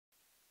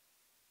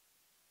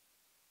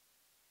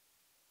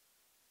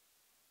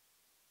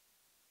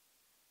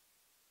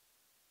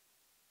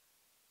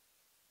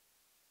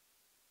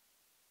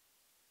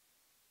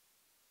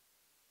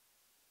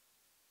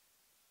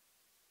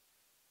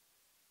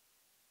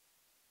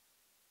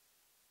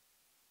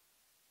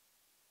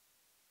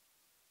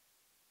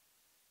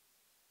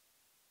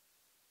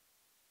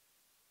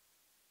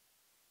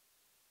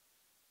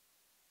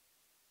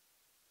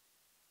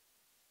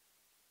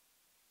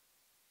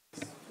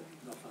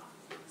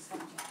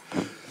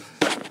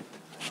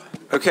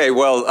Okay,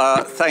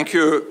 well, thank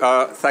you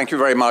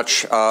very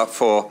much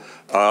for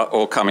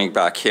all coming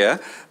back here.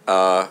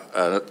 My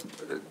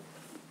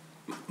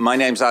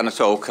name's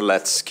Anatol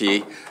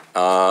Koletsky.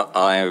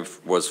 I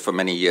was for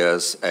many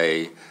years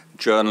a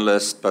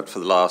journalist, but for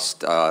the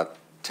last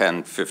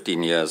 10,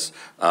 15 years,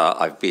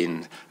 I've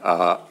been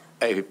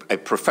a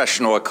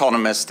professional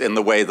economist in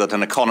the way that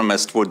an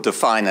economist would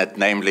define it,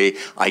 namely,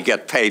 I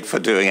get paid for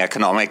doing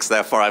economics,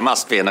 therefore I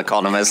must be an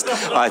economist.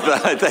 I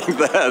think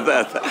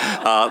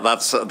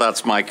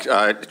that's my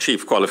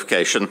chief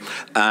qualification,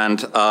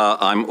 and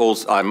I'm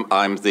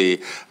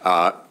the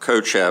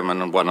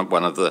co-chairman and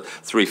one of the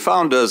three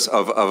founders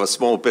of a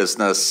small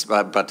business,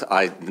 but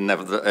I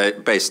never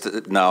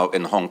based now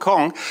in Hong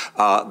Kong,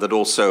 that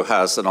also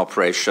has an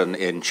operation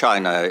in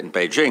China, in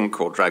Beijing,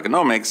 called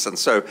Dragonomics, and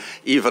so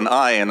even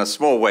I, in a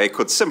small way,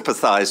 could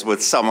sympathize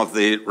with some of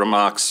the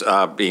remarks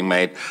being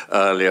made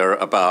earlier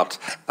about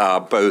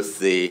both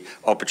the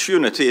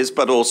opportunities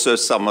but also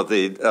some of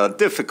the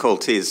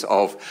difficulties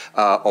of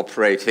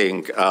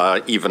operating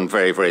even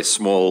very, very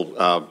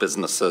small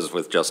businesses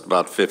with just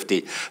about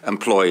 50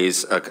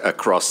 employees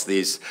across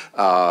these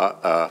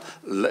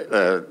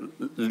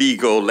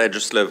legal,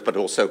 legislative, but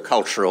also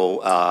cultural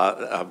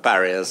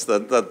barriers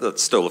that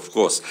still, of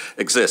course,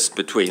 exist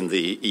between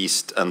the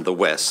East and the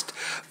West.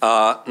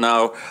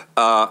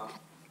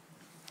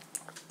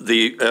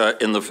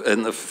 In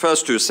the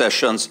first two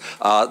sessions,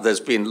 there's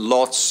been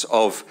lots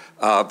of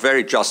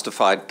very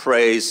justified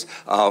praise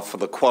for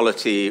the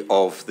quality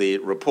of the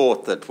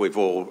report that we've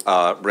all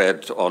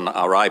read on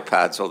our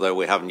iPads, although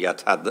we haven't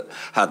yet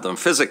had them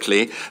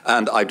physically,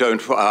 and I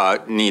don't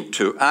need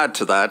to add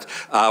to that.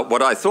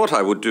 What I thought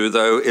I would do,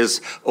 though,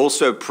 is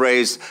also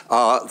praise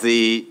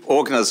the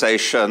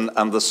organization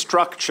and the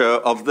structure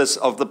of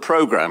the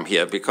program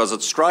here, because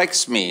it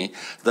strikes me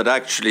that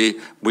actually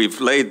we've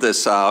laid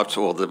this out,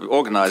 or the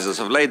organizers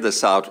have laid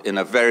this out in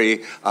a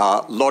very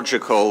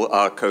logical,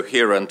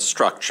 coherent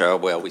structure,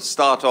 where we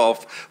start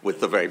off with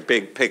the very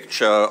big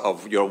picture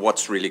of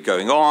what's really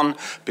going on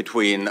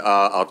between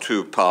our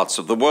two parts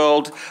of the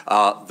world,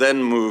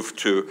 then move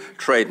to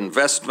trade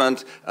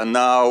investment, and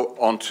now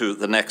onto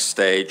the next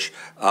stage,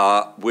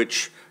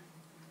 which,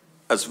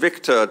 as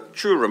Victor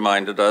Chu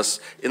reminded us,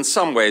 in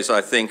some ways,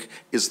 I think,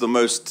 is the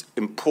most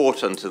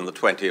important in the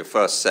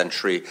 21st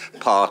century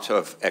part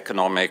of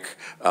economic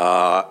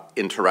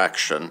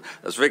interaction.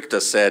 As Victor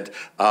said,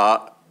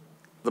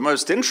 the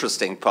most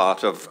interesting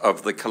part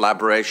of the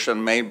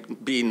collaboration may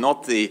be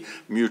not the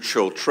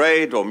mutual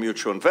trade or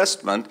mutual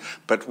investment,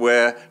 but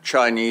where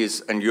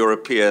Chinese and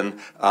European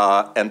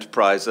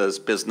enterprises,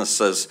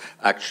 businesses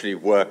actually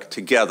work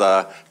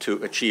together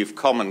to achieve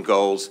common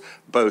goals,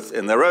 both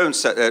in their own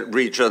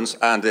regions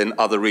and in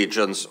other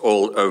regions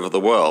all over the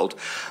world.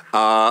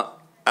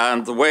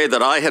 And the way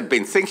that I had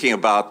been thinking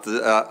about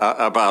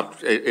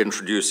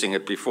introducing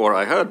it before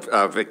I heard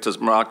Victor's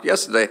remark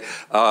yesterday,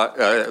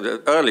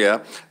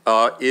 earlier,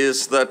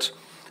 is that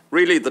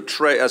really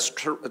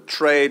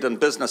trade and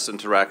business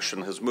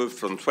interaction has moved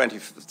from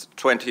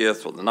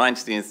 20th or the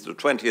 19th to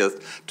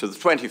 20th to the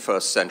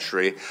 21st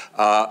century.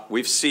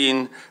 We've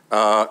seen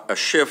a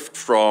shift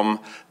from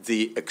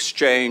the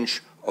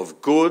exchange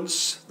of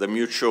goods, the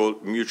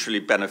mutually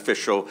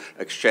beneficial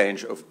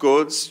exchange of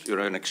goods,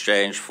 in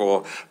exchange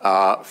for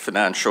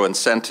financial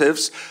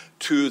incentives,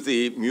 to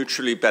the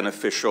mutually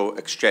beneficial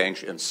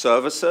exchange in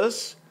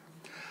services.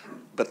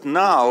 But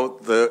now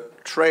the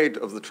trade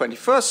of the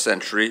 21st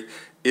century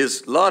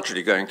is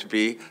largely going to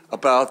be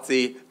about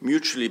the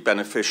mutually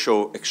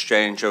beneficial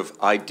exchange of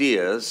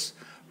ideas,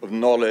 of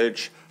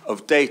knowledge,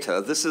 of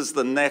data. This is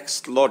the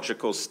next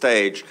logical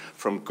stage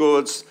from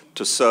goods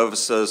to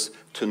services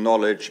to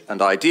knowledge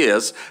and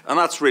ideas, and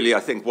that's really, I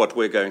think, what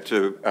we're going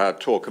to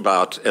talk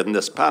about in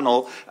this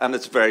panel. And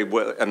it's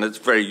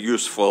very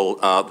useful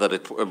that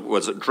it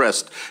was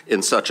addressed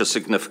in such a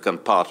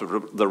significant part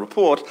of the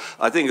report.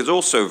 I think it's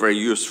also very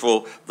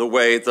useful the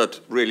way that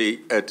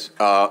really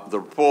the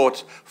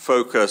report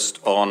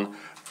focused on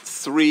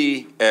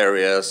three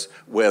areas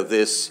where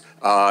this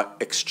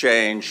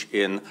exchange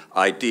in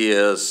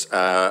ideas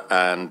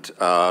and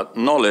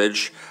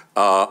knowledge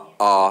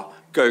are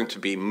going to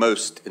be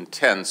most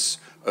intense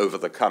over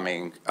the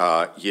coming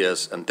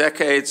years and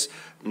decades,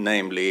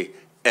 namely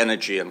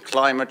energy and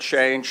climate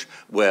change,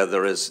 where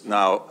there is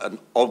now an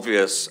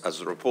obvious, as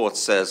the report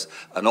says,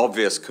 an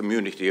obvious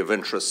community of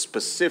interest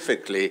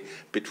specifically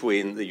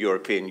between the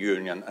European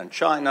Union and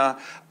China,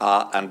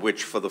 and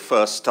which for the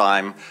first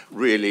time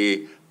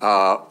really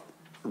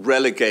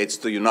relegates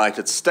the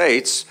United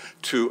States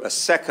to a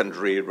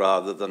secondary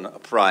rather than a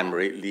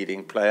primary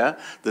leading player.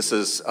 This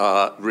is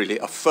really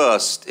a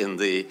first in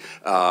the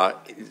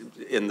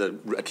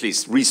at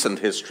least recent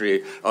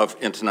history of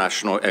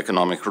international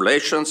economic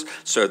relations.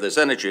 So there's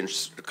energy and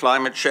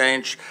climate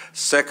change.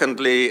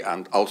 Secondly,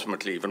 and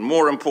ultimately even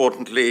more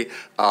importantly,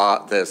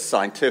 there's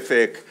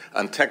scientific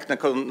and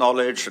technical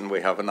knowledge, and we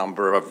have a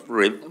number of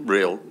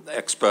real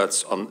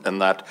experts in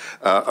that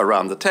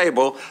around the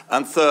table.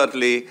 And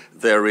thirdly,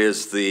 there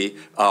is the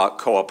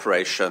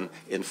cooperation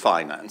in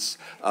finance.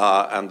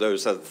 And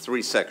those are the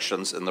 3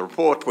 sections in the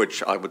report,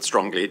 which I would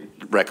strongly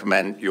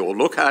recommend you all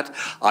look at.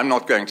 I'm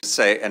not going to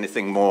say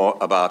anything more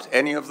about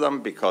any of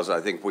them because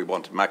I think we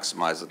want to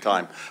maximize the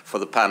time for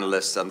the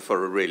panelists and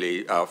for a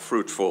really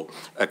fruitful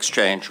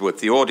exchange with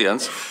the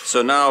audience.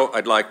 So now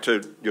I'd like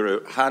to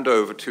hand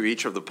over to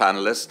each of the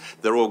panelists.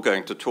 They're all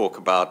going to talk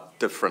about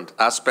different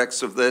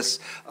aspects of this,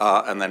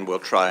 and then we'll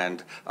try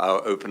and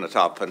open it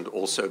up and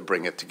also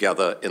bring it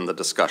together in the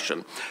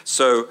discussion.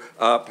 So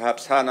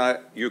perhaps,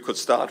 Hannah, you could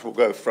start. We'll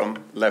go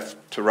from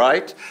left to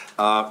right.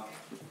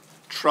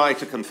 Try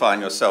to confine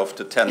yourself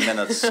to 10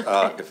 minutes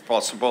if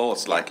possible, or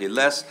slightly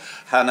less.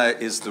 Hannah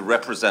is the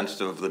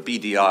representative of the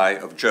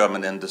BDI of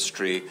German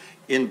industry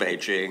in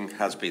Beijing,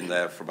 has been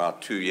there for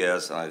about 2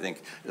 years, and I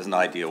think is an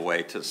ideal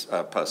way to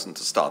person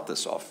to start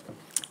this off.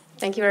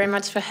 Thank you very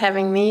much for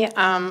having me.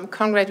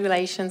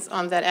 Congratulations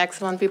on that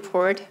excellent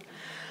report.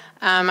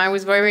 I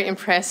was very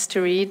impressed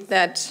to read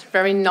that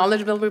very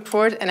knowledgeable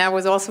report, and I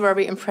was also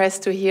very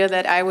impressed to hear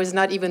that I was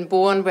not even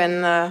born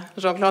when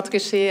Jean-Claude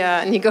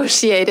Trichet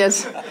negotiated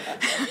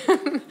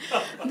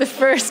the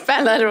first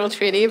bilateral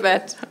treaty,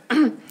 but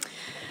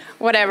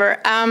whatever.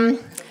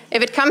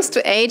 If it comes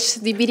to age,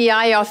 the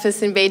BDI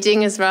office in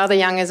Beijing is rather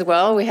young as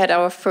well. We had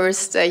our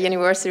first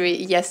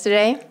anniversary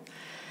yesterday.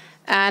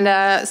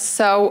 And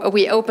so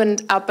we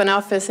opened up an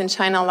office in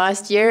China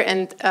last year,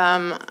 and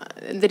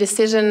the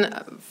decision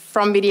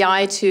from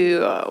BDI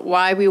to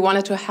why we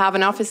wanted to have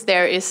an office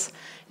there is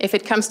if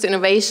it comes to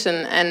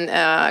innovation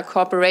and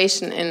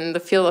cooperation in the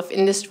field of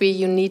industry,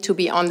 you need to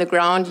be on the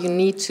ground, you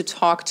need to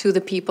talk to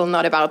the people,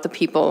 not about the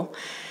people.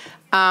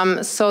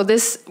 So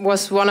this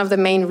was one of the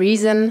main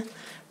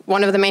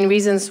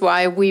reasons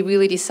why we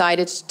really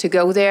decided to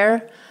go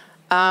there.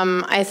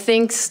 I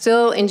think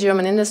still in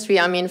German industry,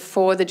 I mean,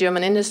 for the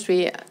German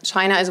industry,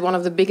 China is one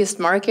of the biggest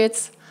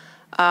markets.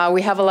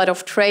 We have a lot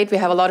of trade, we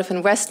have a lot of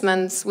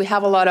investments, we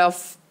have a lot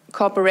of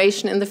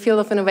cooperation in the field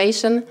of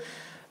innovation.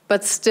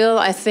 But still,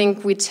 I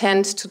think we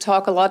tend to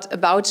talk a lot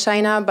about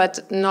China,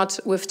 but not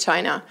with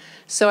China.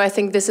 So I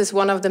think this is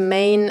one of the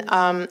main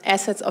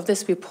assets of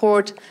this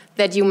report,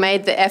 that you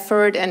made the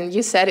effort, and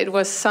you said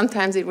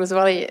sometimes it was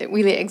really,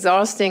 really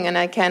exhausting, and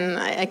I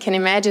can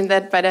imagine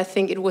that, but I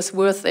think it was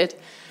worth it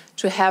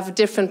to have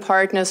different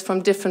partners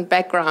from different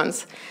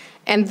backgrounds.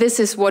 And this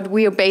is what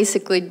we are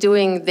basically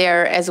doing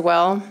there as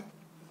well.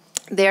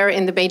 There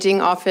in the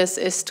Beijing office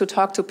is to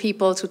talk to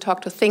people, to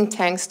talk to think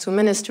tanks, to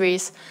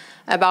ministries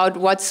about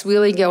what's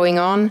really going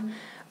on.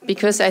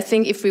 Because I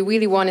think if we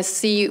really want to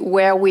see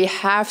where we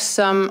have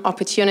some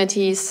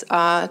opportunities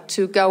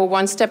to go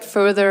one step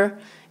further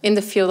in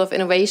the field of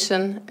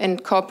innovation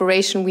and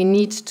cooperation, we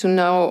need to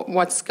know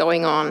what's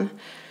going on.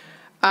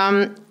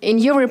 In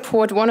your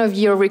report, one of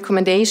your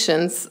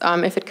recommendations,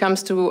 if it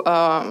comes to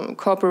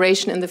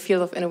cooperation in the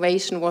field of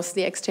innovation, was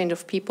the exchange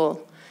of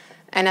people.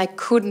 And I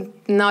could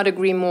not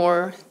agree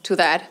more to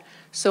that.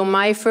 So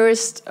my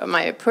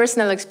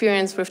personal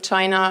experience with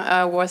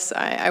China was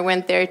I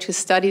went there to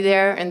study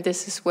there, and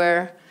this is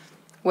where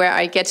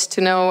I get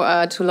to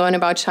learn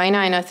about China.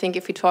 And I think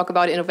if we talk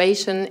about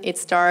innovation, it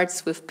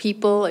starts with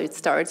people, it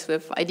starts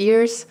with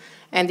ideas,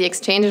 and the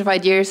exchange of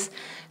ideas.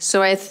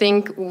 So I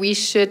think we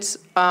should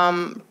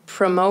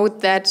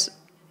promote that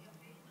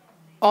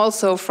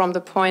also from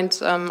the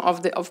point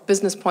of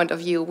business point of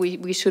view.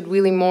 We should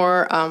really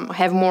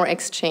have more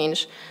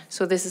exchange.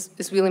 So this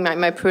is really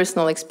my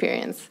personal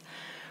experience.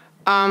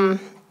 I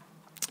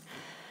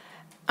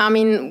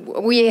mean,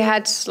 we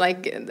had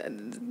like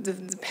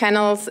the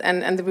panels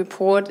and the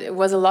report. It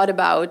was a lot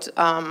about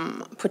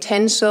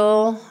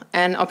potential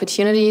and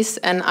opportunities,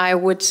 and I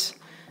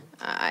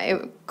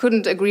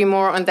couldn't agree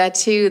more on that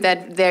too,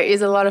 that there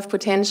is a lot of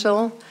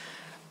potential.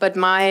 But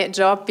my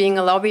job being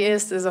a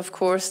lobbyist is, of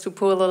course, to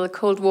pour a little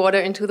cold water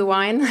into the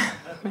wine.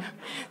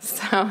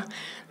 So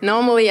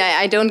normally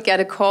I don't get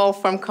a call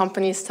from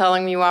companies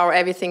telling me, wow,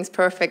 everything's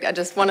perfect. I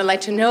just want to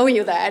let you know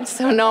that.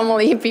 So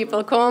normally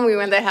people call me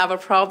when they have a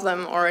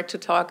problem or to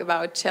talk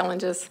about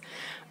challenges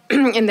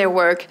in their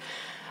work.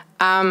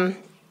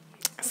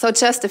 So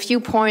just a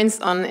few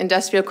points on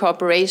industrial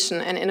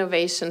cooperation and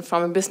innovation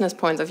from a business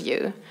point of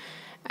view.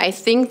 I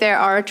think there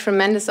are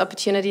tremendous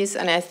opportunities,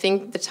 and I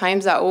think the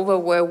times are over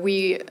where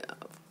we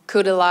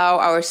could allow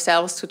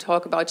ourselves to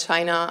talk about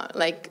China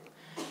like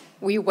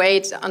we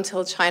wait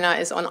until China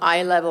is on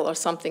eye level or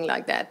something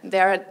like that.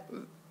 There are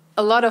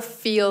a lot of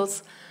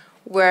fields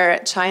where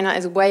China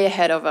is way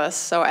ahead of us.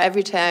 So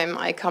every time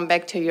I come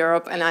back to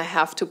Europe and I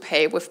have to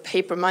pay with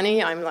paper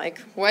money, I'm like,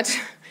 what?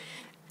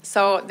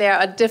 So there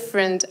are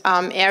different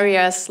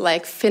areas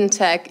like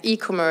fintech,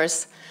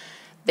 e-commerce.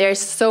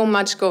 There's so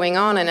much going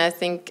on, and I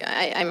think,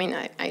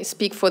 I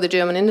speak for the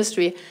German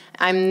industry.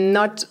 I'm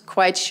not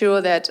quite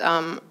sure that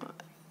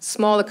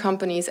smaller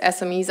companies,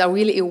 SMEs, are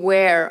really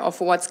aware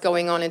of what's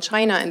going on in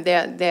China, and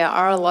there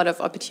are a lot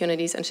of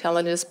opportunities and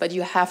challenges, but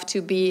you have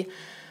to be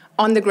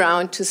on the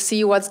ground to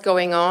see what's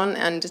going on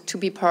and to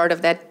be part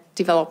of that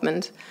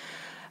development.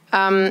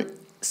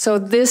 So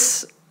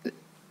this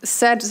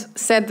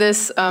said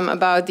this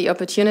about the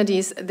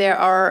opportunities. There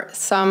are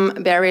some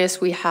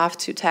barriers we have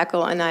to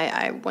tackle, and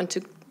I want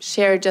to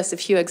share just a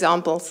few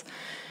examples.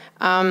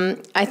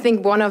 I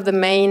think one of the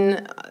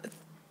main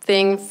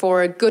thing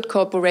for a good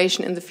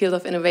cooperation in the field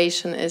of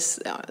innovation is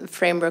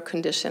framework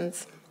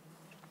conditions.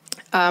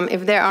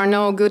 If there are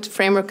no good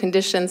framework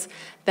conditions,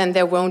 then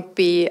there won't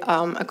be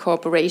a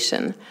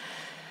cooperation.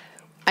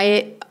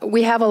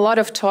 We have a lot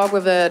of talk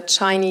with the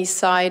Chinese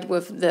side,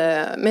 with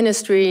the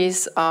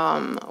ministries,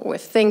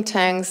 with think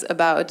tanks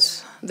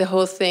about the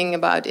whole thing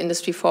about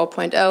Industry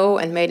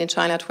 4.0 and Made in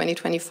China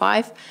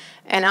 2025.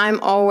 And I'm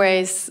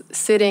always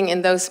sitting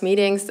in those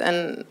meetings,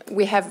 and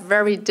we have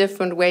very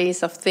different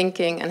ways of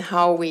thinking and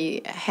how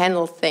we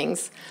handle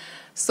things.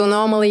 So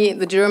normally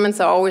the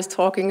Germans are always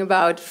talking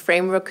about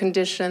framework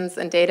conditions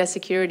and data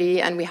security,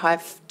 and we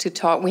have to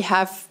talk.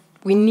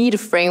 We need a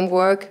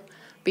framework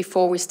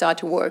before we start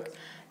to work.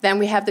 Then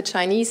we have the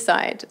Chinese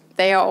side.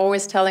 They are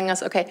always telling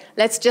us, okay,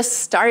 let's just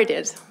start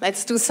it.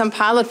 Let's do some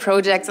pilot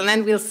projects, and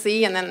then we'll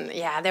see. And then,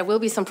 yeah, there will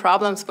be some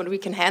problems, but we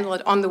can handle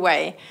it on the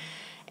way.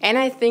 And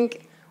I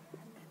think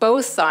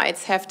both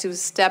sides have to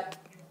step,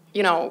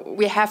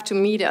 we have to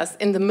meet us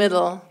in the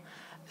middle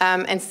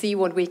and see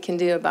what we can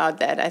do about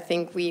that. I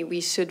think we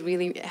should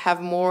really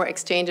have more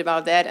exchange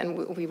about that,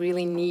 and we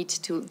really need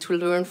to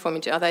learn from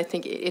each other. I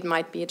think it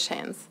might be a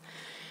chance.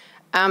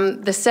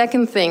 The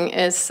second thing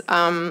is,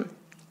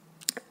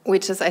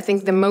 which is, I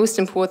think, the most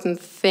important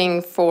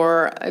thing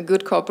for a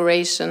good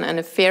cooperation and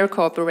a fair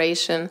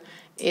cooperation,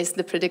 is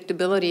the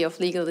predictability of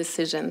legal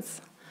decisions.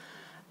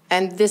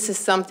 And this is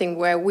something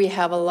where we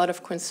have a lot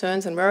of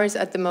concerns and worries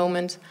at the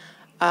moment.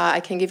 I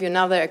can give you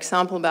another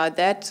example about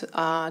that.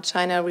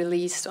 China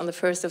released on the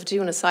 1st of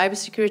June a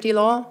cybersecurity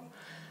law.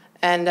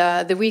 And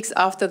the weeks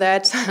after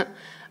that,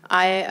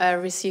 I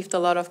received a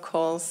lot of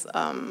calls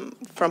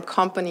from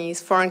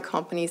companies, foreign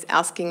companies,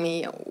 asking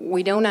me,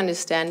 we don't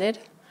understand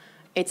it.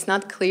 It's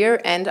not clear,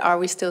 and are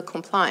we still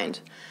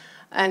compliant?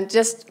 And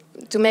just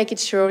to make it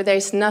sure,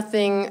 there's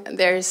nothing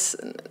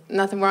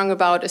wrong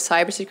about a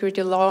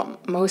cybersecurity law.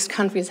 Most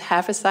countries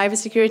have a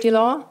cybersecurity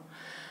law,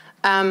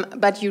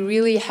 but you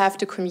really have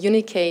to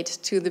communicate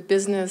to the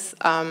business,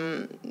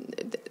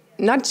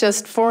 not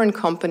just foreign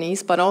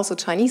companies, but also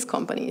Chinese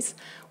companies.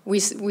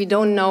 We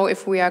don't know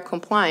if we are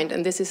compliant,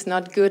 and this is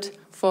not good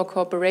for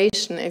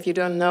cooperation if you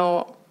don't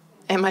know,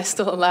 am I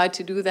still allowed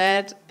to do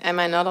that? Am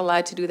I not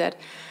allowed to do that?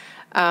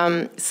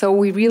 So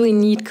we really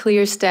need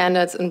clear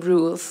standards and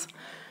rules.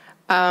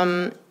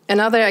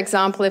 Another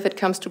example, if it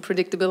comes to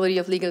predictability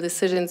of legal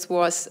decisions,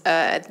 was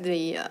at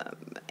the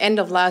end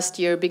of last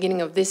year, beginning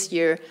of this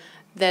year,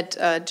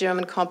 that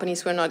German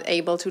companies were not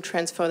able to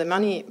transfer the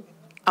money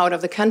out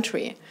of the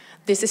country.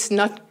 This is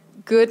not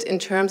good in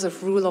terms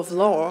of rule of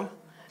law,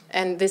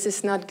 and this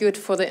is not good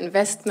for the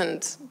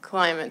investment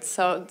climate.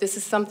 So this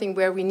is something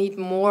where we need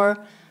more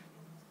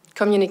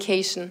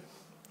communication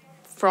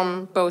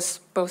from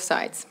both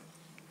sides.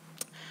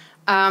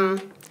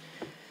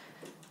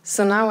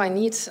 So now I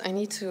need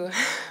to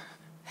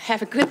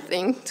have a good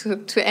thing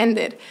to end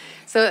it.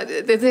 So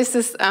this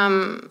is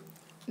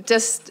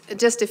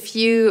just a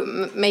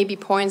few maybe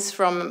points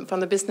from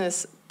the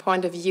business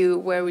point of view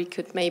where we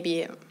could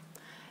maybe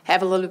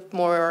have a little bit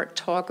more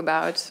talk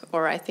about,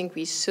 or I think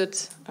we should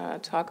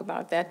talk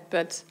about that.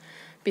 But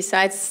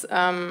besides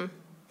that,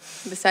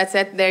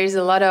 there is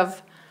a lot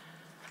of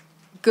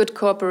good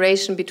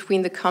cooperation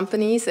between the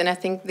companies, and I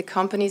think the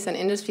companies and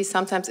industry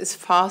sometimes is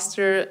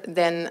faster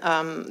than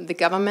the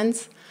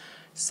governments.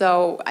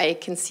 So I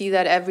can see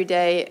that every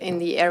day in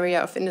the area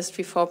of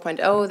Industry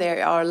 4.0.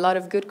 There are a lot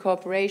of good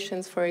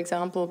cooperations, for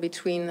example,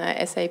 between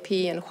SAP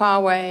and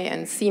Huawei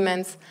and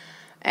Siemens.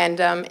 And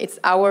it's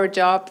our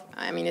job,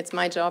 I mean, it's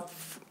my job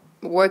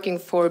working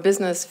for a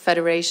business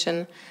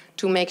federation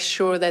to make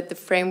sure that the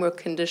framework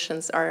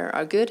conditions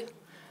are good,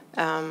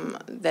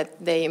 that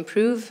they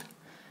improve.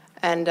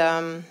 And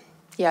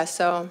yeah,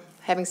 so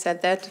having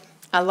said that,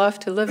 I love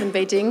to live in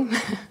Beijing.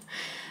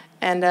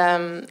 And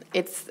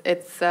it's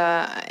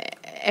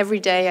every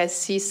day I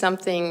see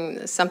something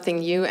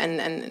new,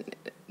 and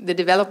the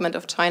development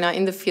of China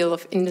in the field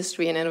of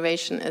industry and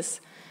innovation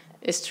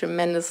is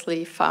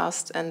tremendously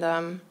fast,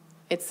 and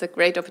it's a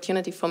great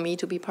opportunity for me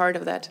to be part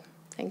of that.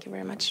 Thank you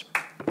very much.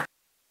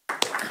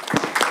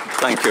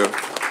 Thank you.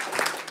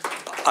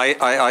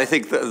 I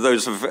think that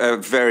those are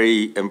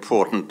very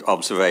important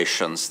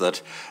observations,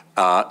 that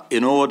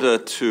in order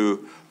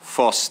to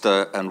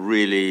foster and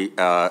really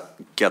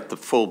get the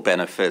full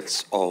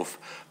benefits of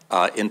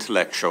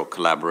intellectual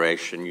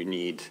collaboration, you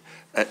need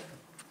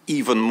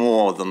even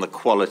more than the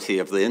quality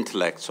of the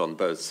intellects on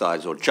both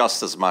sides, or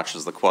just as much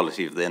as the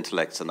quality of the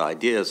intellects and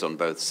ideas on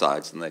both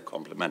sides and their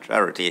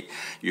complementarity.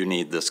 You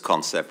need this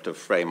concept of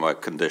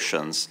framework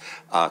conditions,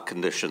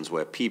 conditions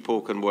where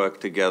people can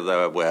work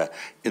together, where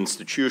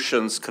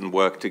institutions can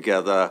work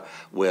together,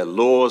 where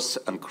laws,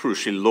 and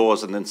crucially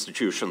laws and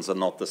institutions are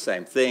not the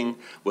same thing,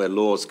 where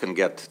laws can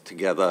get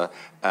together,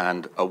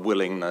 and a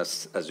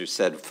willingness, as you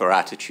said, for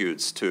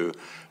attitudes to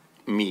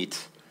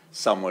meet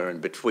somewhere in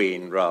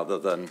between rather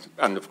than,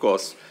 and of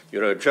course,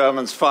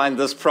 Germans find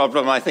this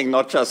problem, I think,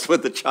 not just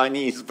with the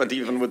Chinese, but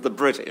even with the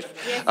British,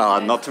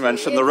 not to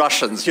mention the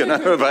Russians,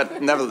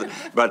 but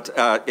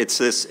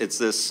nevertheless,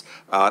 it's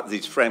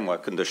these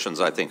framework conditions,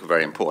 I think, are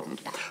very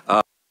important.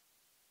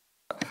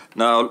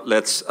 Now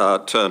let's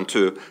turn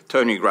to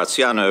Tony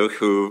Graziano,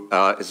 who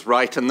is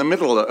right in the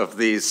middle of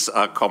these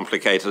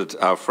complicated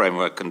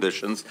framework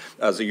conditions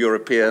as a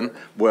European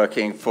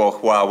working for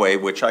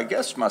Huawei, which I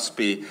guess must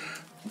be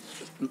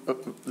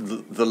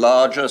the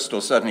largest,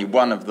 or certainly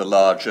one of the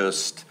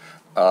largest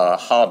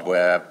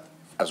hardware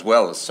as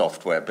well as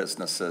software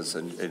businesses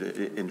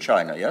in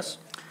China, yes?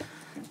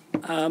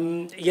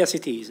 Yes,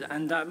 it is,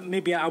 and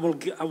maybe I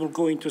will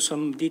go into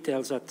some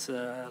details that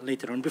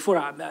later on. Before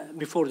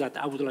that,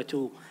 I would like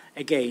to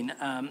again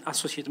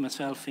associate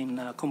myself in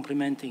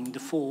complimenting the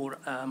four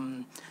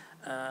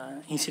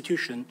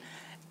institutions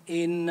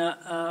in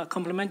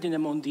complimenting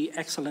them on the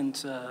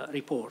excellent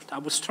report. I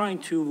was trying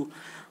to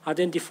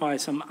identify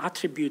some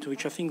attribute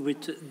which I think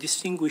would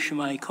distinguish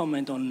my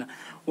comment on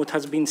what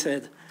has been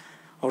said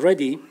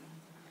already.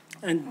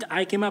 And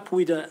I came up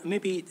with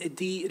maybe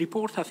the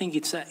report. I think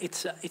it's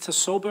a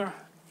sober,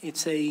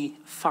 it's a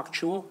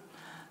factual,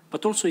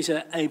 but also is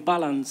a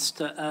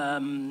balanced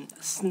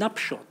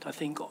snapshot, I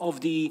think,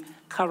 of the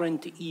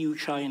current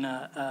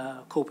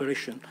EU-China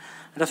cooperation.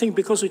 And I think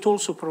because it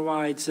also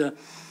provides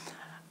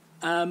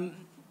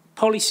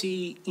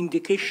policy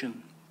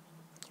indication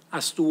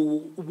as to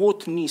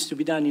what needs to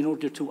be done in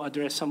order to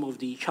address some of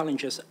the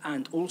challenges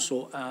and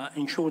also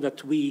ensure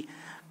that we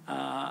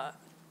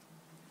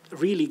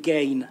really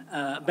gain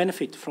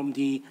benefit from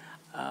the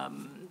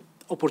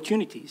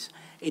opportunities.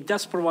 It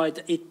does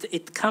provide,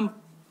 it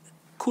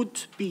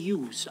could be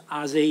used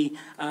as a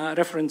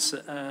reference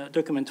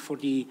document for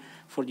the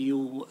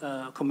EU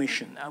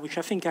Commission, which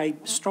I think I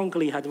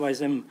strongly advise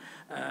them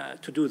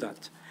to do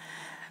that.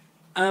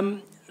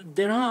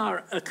 There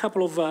are a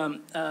couple of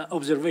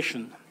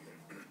observations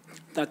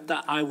that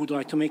I would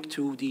like to make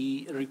to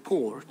the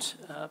report,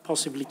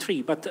 possibly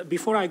three. But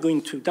before I go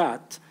into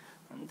that,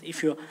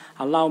 if you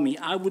allow me,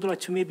 I would like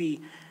to maybe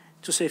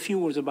to say a few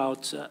words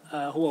about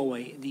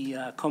Huawei,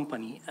 the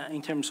company,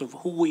 in terms of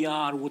who we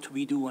are, what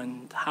we do,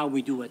 and how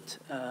we do it,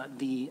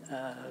 the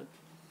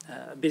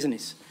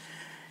business.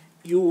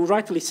 You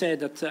rightly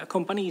said that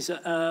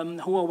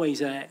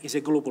Huawei is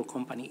a global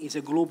company, is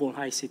a global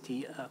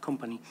ICT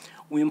company.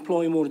 We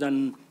employ more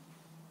than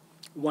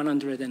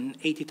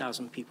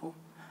 180,000 people,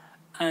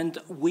 and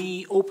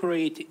we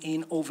operate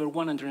in over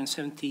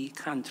 170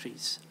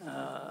 countries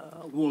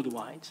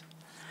worldwide.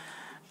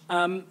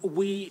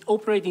 We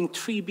operate in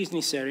three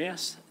business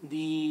areas: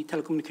 the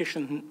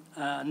telecommunication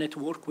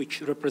network,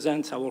 which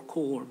represents our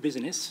core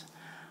business,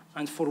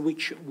 and for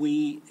which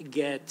we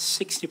get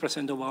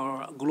 60% of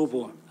our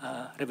global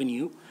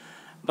revenue,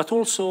 but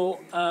also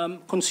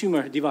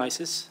consumer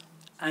devices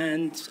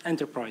and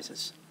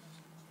enterprises.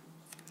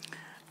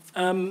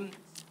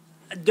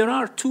 There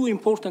are two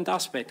important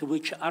aspects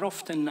which are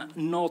often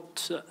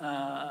not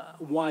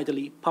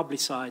widely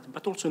publicized,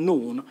 but also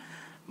known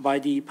by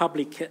the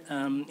public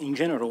in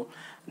general,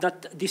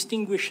 that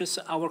distinguishes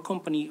our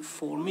company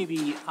for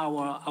maybe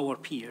our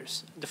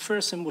peers. The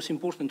first and most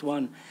important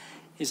one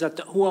is that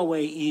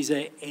Huawei is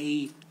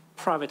a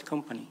private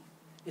company.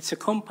 It's a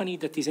company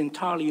that is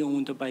entirely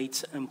owned by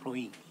its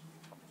employee.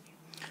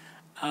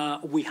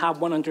 We have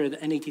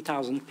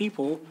 180,000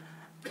 people,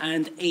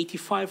 and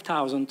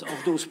 85,000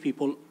 of those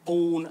people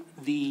own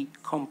the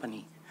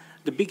company.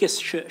 The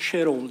biggest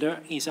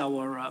shareholder is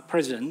our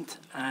president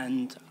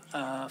and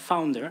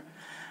founder,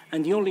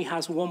 and he only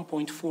has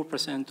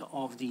 1.4%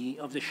 of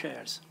the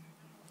shares.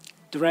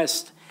 The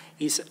rest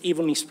is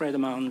evenly spread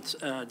among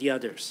the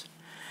others.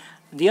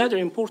 The other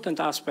important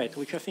aspect,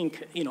 which I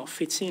think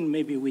fits in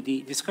maybe with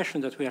the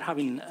discussion that we are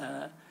having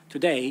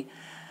today,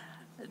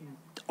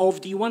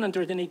 of the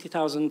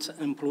 180,000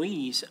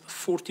 employees,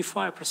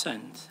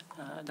 45%,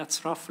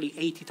 that's roughly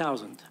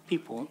 80,000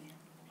 people,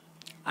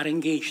 are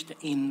engaged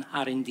in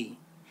R&D.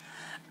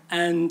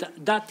 And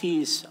that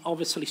is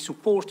obviously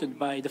supported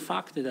by the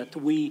fact that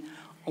we,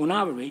 on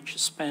average,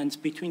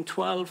 spend between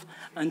 12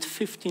 and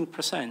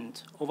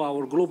 15% of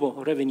our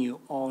global revenue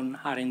on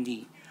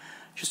R&D.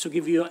 Just to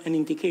give you an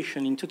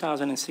indication, in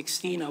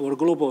 2016, our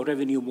global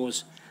revenue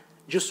was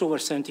just over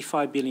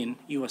 $75 billion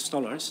US,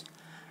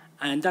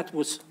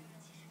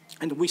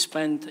 and we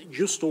spent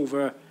just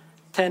over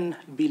 $10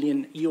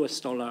 billion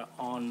US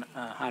on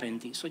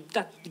R&D. So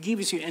that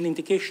gives you an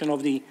indication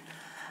of the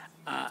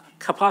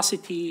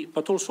capacity,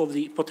 but also of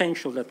the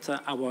potential that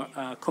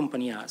our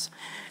company has.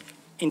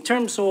 In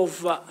terms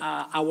of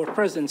our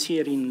presence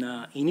here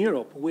in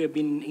Europe, we have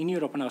been in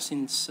Europe now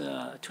since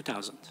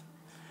 2000.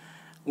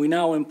 We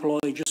now employ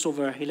just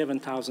over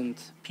 11,000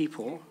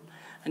 people.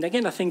 And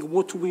again, I think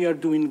what we are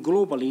doing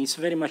globally is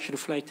very much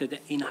reflected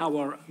in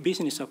our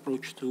business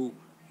approach to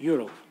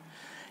Europe.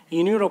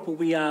 In Europe,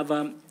 we have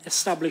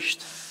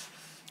established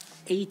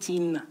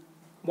 18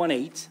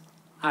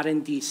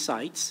 R&D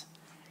sites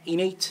in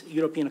 8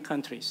 European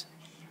countries.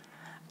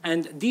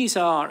 And these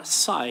are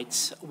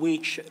sites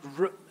which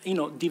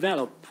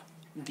develop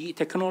the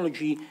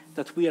technology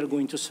that we are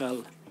going to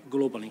sell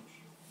globally.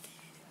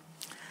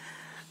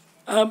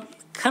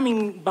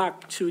 Coming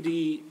back to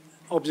the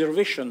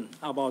observation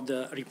about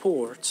the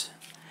report,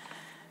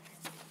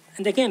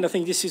 and again, I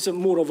think this is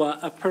more of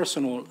a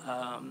personal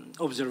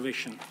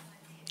observation,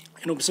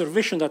 an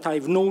observation that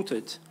I've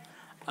noted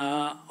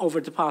over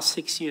the past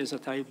 6 years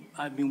that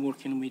I've been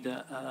working with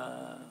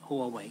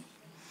Huawei.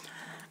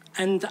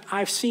 And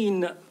I've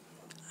seen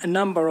a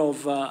number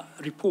of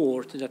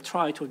reports that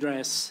try to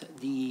address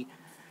the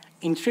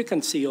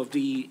intricacy of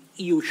the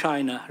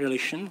EU-China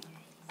relation,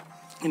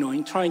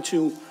 in trying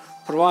to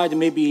provide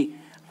maybe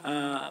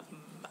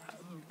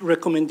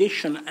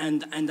recommendation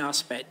and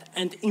aspect.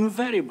 And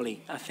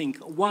invariably, I think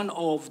one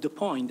of the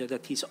points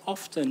that is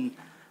often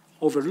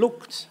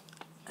overlooked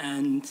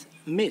and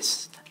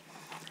missed,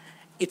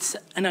 it's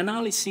an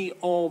analysis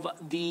of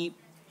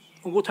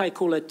what I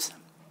call it,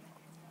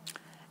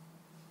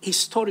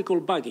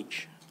 historical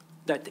baggage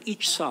that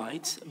each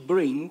side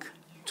bring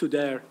to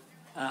their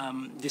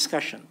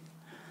discussion.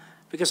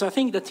 Because I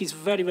think that is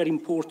very, very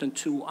important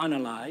to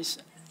analyze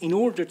in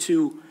order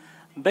to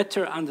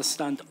better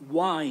understand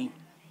why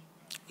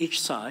each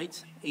side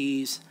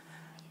is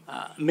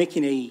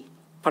making a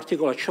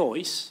particular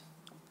choice,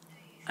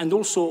 and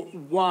also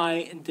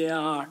why they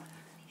are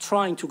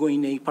trying to go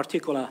in a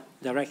particular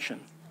direction.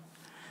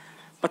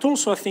 But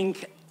also I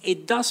think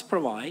it does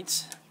provide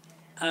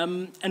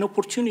an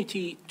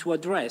opportunity to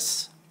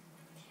address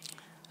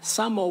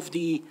some of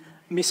the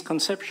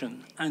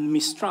misconception and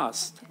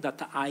mistrust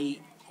that I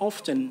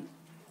often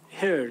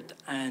heard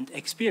and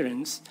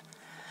experienced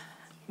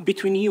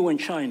between EU and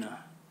China,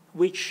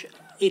 which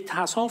it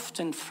has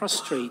often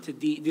frustrated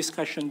the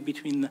discussion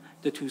between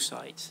the two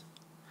sides.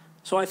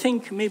 So I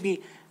think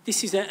maybe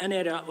this is an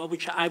area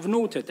which I've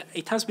noted.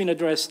 It has been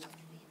addressed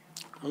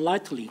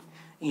lightly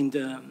in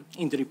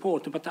the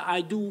report, but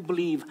I do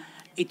believe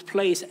it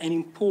plays an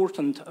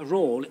important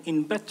role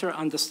in better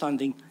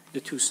understanding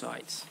the two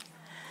sides.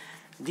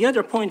 The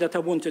other point that I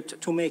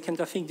wanted to make, and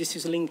I think this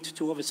is linked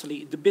to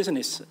obviously the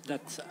business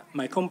that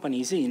my company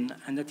is in,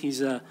 and that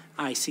is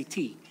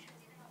ICT.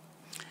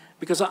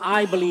 Because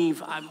I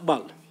believe,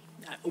 well,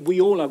 we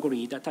all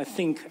agree that I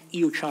think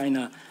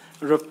EU-China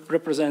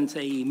represents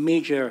a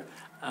major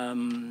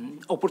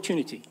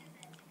opportunity.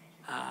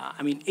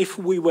 I mean, if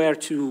we were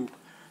to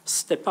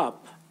step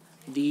up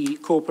the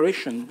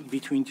cooperation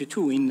between the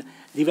two in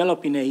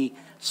developing a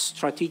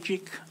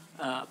strategic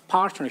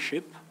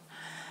partnership,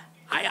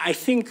 I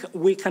think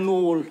we can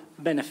all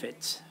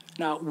benefit.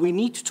 Now, we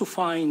need to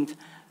find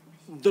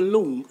the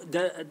link,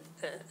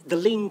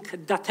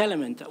 that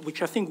element,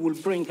 which I think will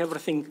bring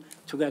everything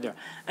together.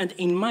 And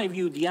in my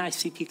view, the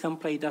ICT can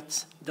play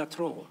that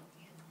role.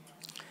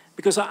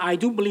 Because I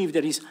do believe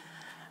there is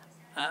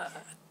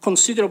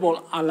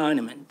considerable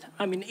alignment.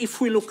 I mean,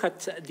 if we look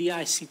at the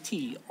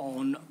ICT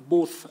on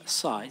both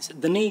sides,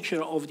 the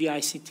nature of the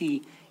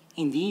ICT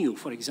in the EU,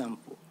 for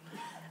example,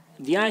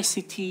 the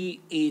ICT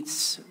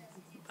is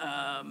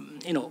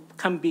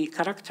can be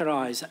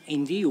characterized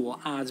in the EU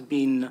as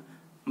being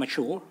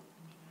mature.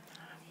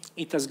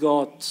 It has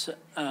got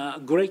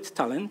great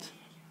talent.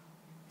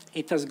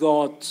 It has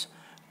got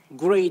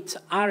great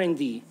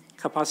R&D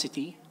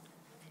capacity.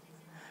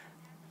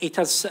 It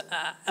has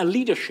a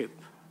leadership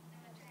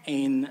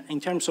in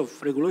terms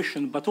of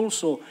regulation, but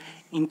also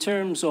in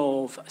terms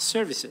of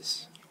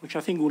services, which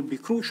I think will be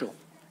crucial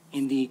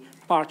in the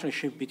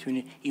partnership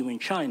between EU and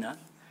China.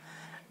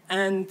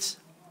 And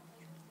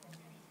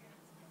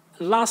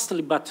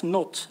lastly, but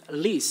not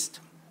least,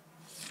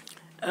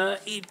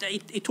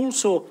 it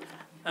also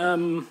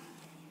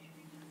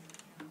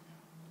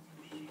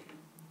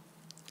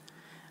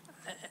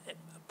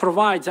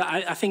provides.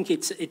 I think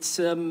it's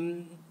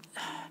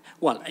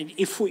well.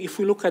 If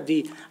we look at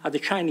the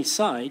Chinese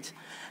side,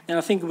 then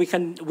I think we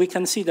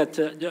can see that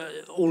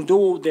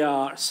although they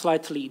are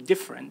slightly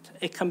different,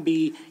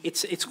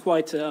 it's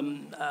quite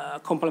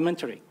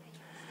complementary,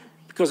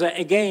 because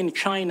again,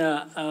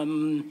 China.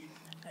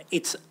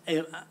 It's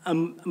a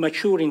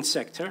maturing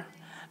sector.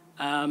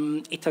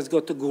 It has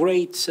got a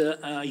great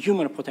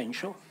human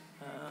potential,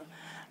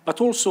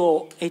 but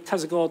also it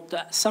has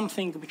got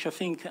something which I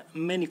think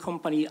many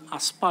companies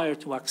aspire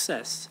to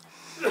access,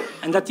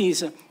 and that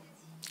is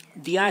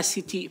the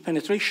ICT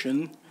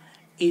penetration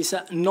is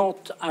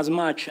not as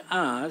much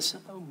as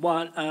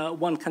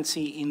one can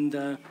see in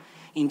the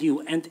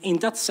EU. And in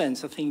that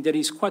sense, I think there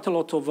is quite a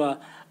lot of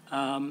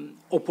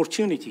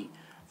opportunity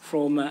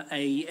from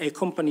a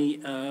company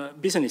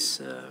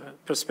business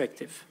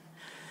perspective.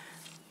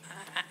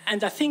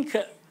 And I think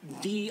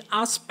the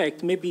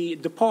aspect, maybe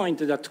the point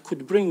that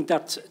could bring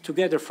that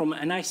together from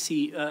an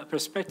IC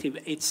perspective,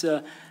 it's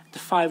the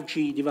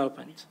 5G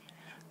development,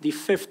 the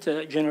fifth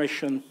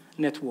generation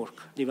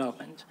network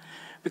development.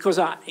 Because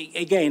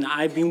again,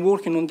 I've been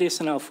working on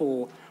this now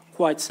for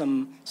quite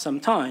some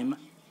time,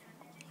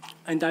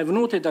 and I've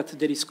noted that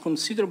there is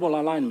considerable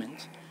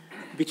alignment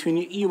between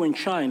EU and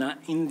China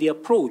in the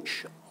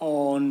approach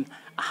on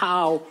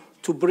how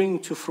to bring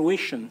to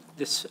fruition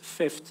this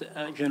fifth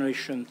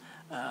generation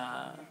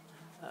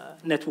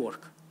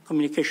network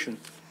communication.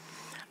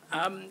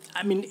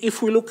 I mean,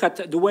 if we look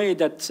at the way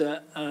that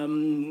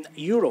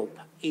Europe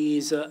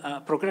is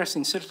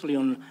progressing, certainly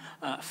on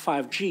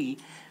 5G,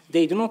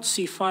 they do not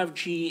see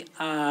 5G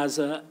as,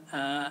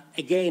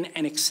 again,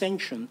 an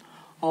extension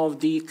of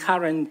the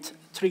current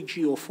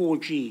 3G or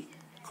 4G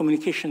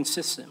communication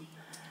system.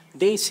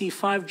 They see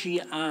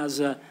 5G as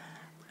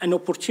an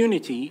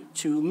opportunity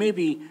to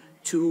maybe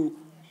to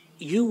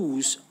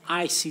use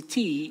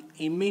ICT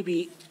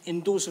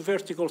in those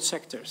vertical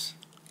sectors.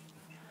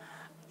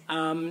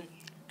 And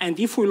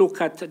if we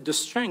look at the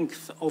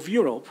strength of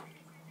Europe,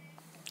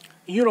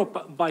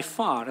 Europe by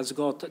far has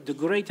got the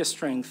greatest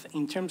strength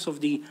in terms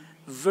of the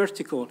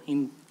vertical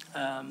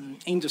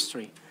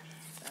industry.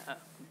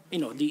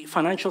 The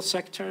financial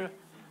sector,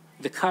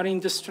 the car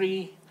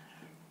industry,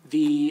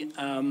 the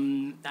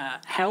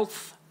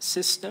health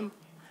system.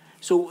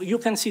 So you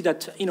can see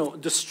that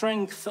the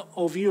strength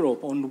of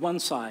Europe on one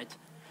side,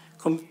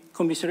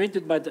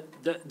 commiserated by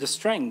the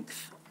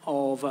strength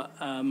of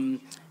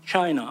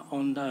China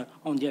on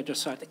the other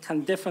side,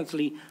 can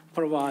definitely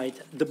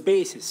provide the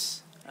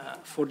basis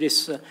for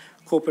this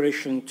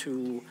cooperation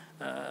to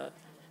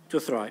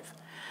thrive.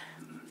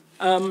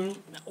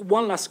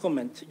 One last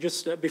comment,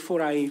 just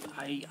before I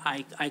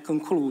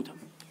conclude.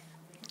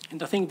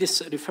 And I think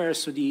this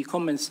refers to the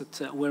comments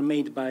that were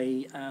made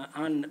by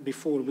Anne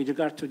before with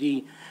regard to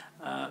the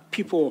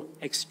people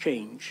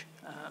exchange.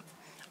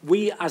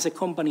 We as a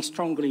company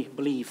strongly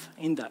believe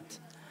in that.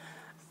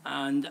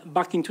 And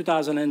back in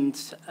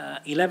 2011,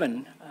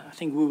 I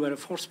think we were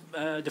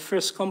the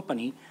first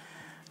company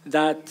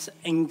that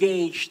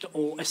engaged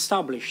or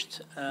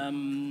established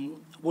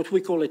what we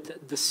call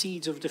it the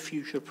Seeds of the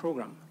Future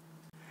program.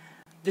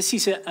 This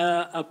is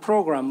a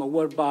program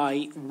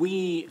whereby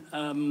we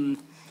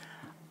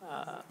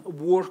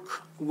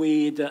work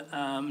with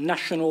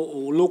national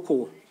or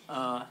local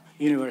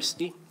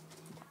university,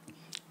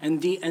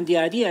 and the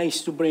idea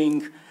is to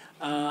bring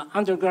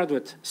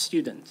undergraduate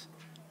students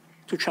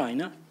to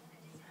China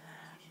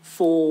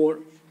for,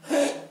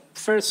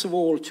 first of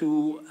all,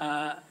 to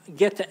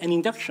get an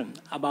induction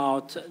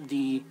about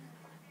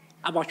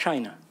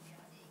China,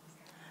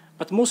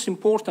 but most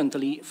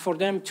importantly, for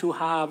them to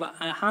have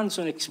a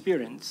hands-on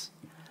experience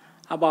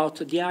about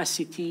the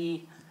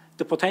ICT,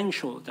 the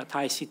potential that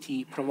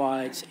ICT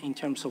provides in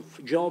terms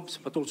of jobs,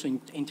 but also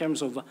in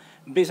terms of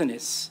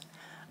business,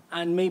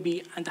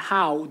 and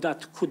how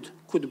that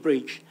could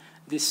bridge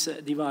this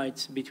divide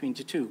between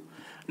the two.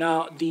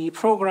 Now, the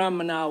program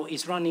now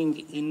is running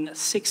in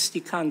 60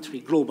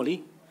 countries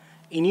globally.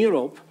 In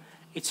Europe,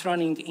 it's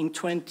running in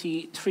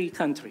 23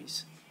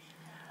 countries.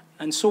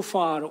 And so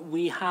far,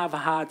 we have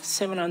had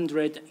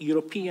 700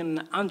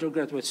 European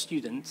undergraduate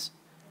students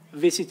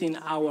visiting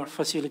our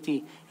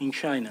facility in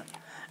China.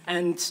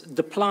 And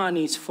the plan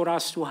is for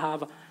us to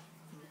have,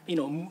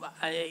 in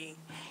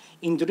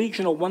the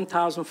region of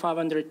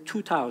 1,500,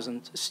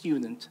 2,000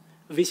 students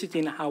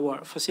visiting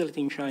our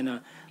facility in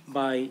China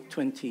by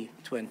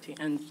 2020.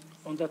 And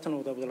on that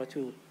note, I would like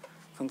to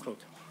conclude.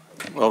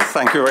 Well,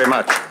 thank you very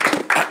much.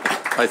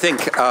 I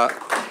think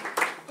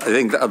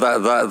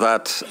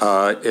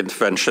that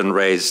intervention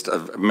raised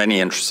many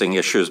interesting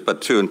issues,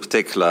 but two in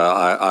particular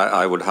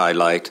I would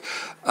highlight,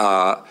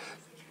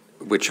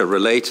 which are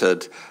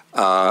related.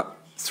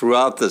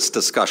 Throughout this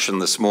discussion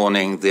this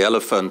morning, the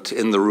elephant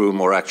in the room,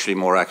 or actually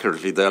more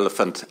accurately, the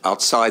elephant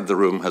outside the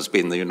room, has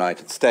been the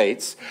United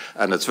States.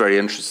 And it's very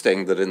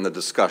interesting that in the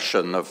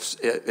discussion of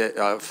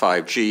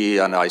 5G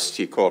and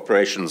ICT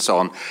cooperation and so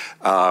on,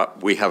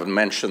 we haven't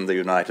mentioned the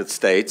United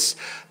States.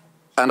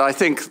 And I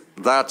think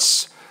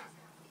that's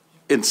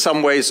in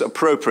some ways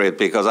appropriate,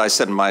 because I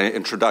said in my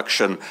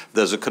introduction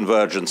there's a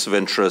convergence of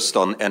interest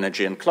on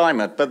energy and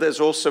climate, but there's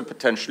also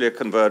potentially a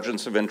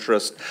convergence of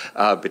interest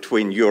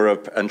between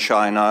Europe and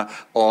China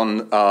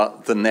on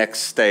the next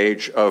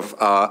stage of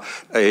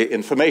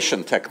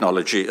information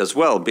technology as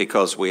well,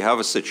 because we have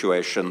a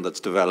situation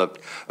that's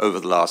developed over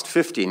the last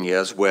 15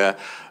 years where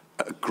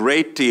a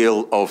great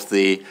deal of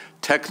the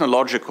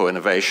technological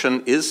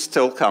innovation is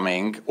still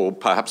coming, or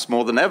perhaps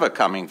more than ever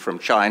coming, from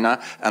China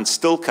and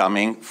still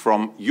coming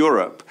from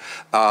Europe.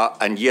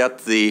 And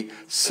yet the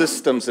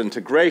systems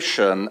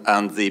integration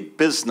and the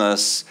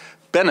business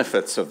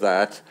benefits of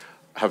that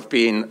have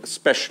been,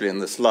 especially in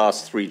this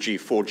last 3G,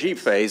 4G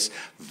phase,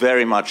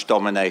 very much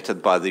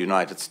dominated by the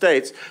United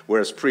States,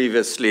 whereas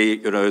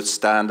previously,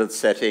 standard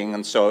setting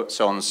and so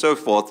on and so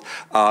forth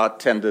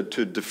tended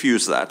to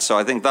diffuse that. So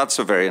I think that's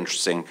a very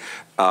interesting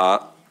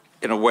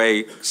in a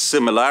way,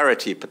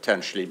 similarity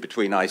potentially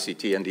between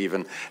ICT and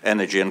even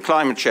energy and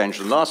climate change.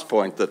 The last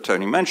point that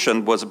Tony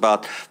mentioned was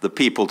about the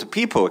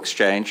people-to-people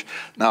exchange.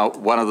 Now,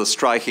 one of the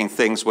striking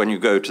things when you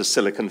go to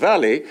Silicon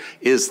Valley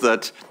is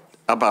that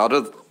about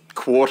a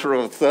quarter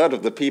or a third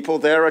of the people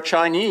there are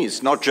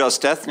Chinese, not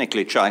just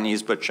ethnically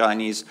Chinese, but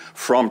Chinese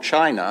from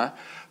China.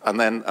 And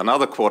then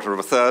another quarter of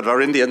a third are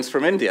Indians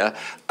from India.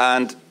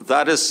 And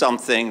that is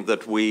something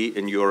that we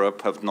in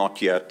Europe have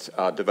not yet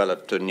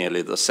developed to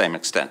nearly the same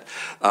extent.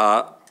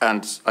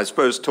 And I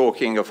suppose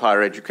talking of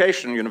higher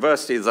education,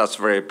 universities, that's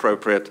a very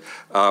appropriate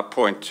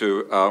point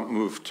to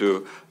move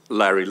to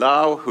Larry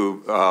Lau,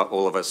 who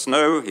all of us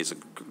know. He's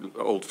an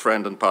old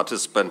friend and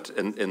participant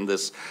in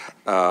this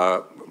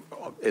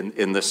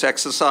in this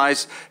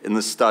exercise, in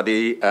this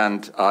study,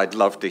 and I'd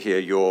love to hear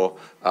your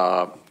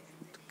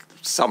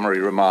summary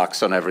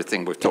remarks on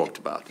everything we've talked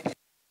about.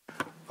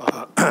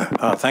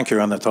 Thank you,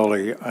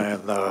 Anatoly,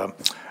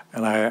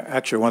 and I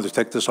actually want to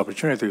take this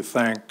opportunity to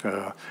thank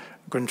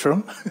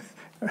Guntram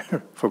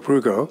for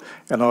Bruegel,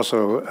 and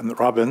also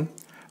Robin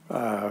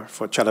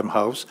for Chatham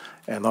House,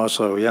 and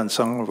also Yan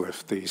Seng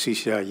with the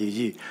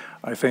CCIEE.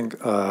 I think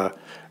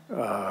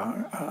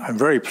I'm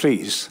very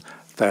pleased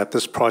that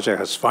this project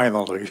has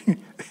finally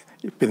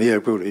been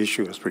able to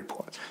issue its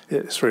report.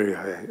 It's really,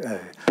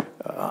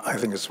 I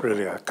think it's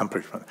really an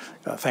accomplishment.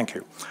 Thank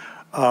you.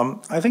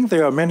 I think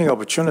there are many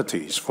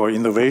opportunities for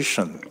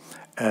innovation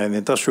and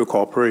industrial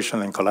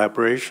cooperation and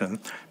collaboration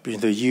between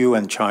the EU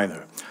and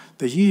China.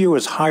 The EU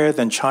is higher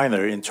than China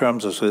in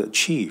terms of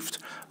achieved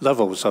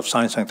levels of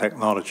science and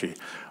technology.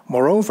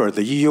 Moreover,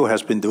 the EU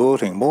has been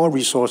devoting more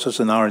resources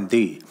in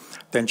R&D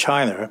than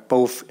China,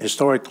 both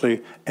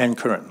historically and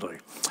currently.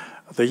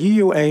 The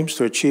EU aims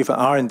to achieve an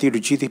R&D to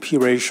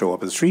GDP ratio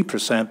of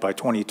 3% by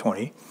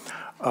 2020,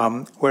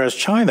 whereas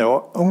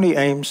China only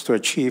aims to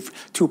achieve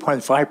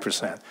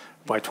 2.5%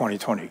 by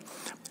 2020.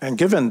 And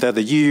given that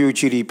the EU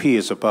GDP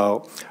is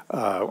about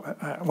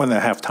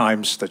 1.5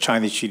 times the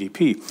Chinese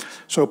GDP,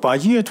 so by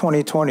year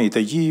 2020,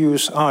 the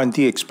EU's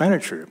R&D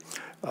expenditure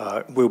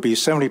will be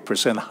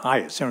 70%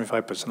 higher,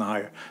 75%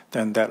 higher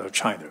than that of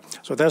China.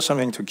 So that's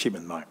something to keep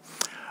in mind.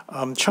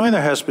 China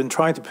has been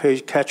trying to play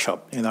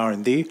catch-up in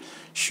R&D.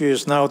 She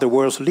is now the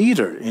world's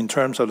leader in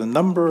terms of the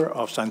number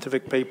of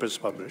scientific papers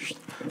published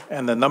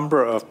and the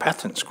number of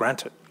patents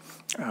granted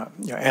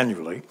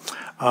annually.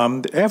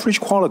 The average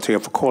quality,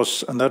 of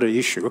course, another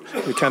issue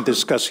we can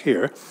discuss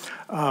here.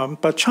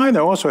 But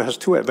China also has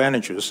two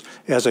advantages.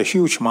 It has a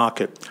huge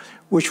market,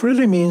 which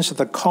really means that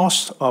the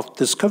cost of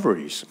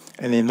discoveries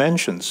and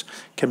inventions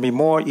can be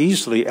more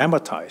easily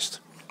amortized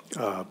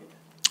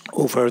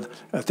over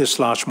this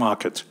large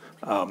market.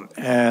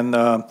 And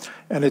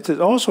it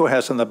also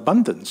has an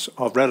abundance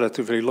of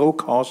relatively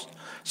low-cost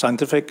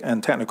scientific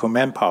and technical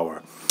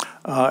manpower.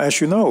 As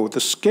you know, the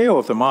scale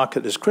of the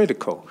market is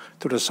critical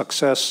to the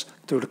success,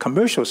 to the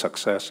commercial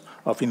success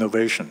of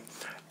innovation.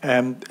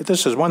 And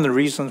this is one of the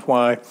reasons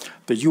why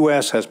the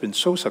US has been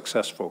so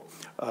successful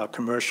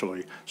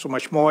commercially, so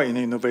much more in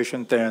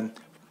innovation than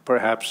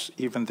perhaps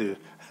even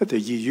the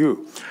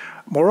EU.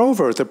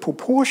 Moreover, the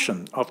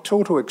proportion of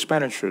total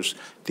expenditures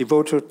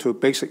devoted to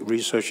basic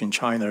research in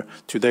China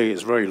today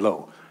is very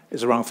low.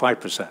 It's around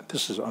 5%.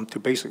 This is to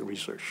basic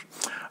research.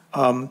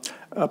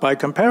 By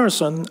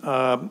comparison,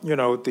 you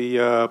know,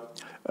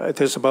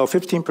 it is about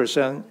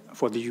 15%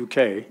 for the UK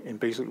in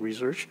basic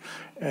research,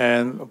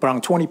 and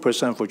around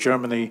 20% for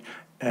Germany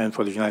and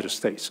for the United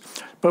States.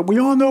 But we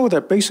all know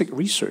that basic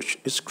research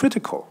is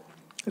critical.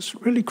 It's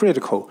really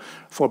critical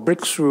for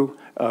breakthrough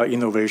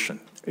innovation.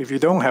 If you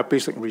don't have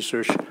basic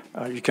research,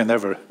 you can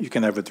never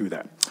do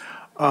that.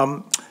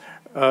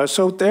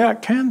 So there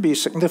can be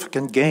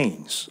significant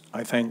gains,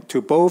 I think,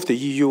 to both the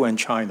EU and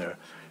China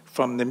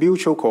from the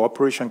mutual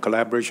cooperation,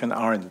 collaboration,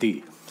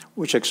 R&D,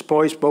 which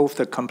exploits both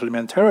the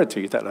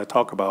complementarity that I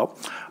talk about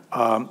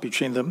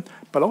between them,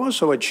 but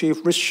also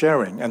achieve risk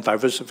sharing and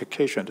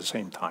diversification at the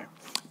same time.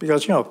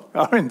 Because, you know,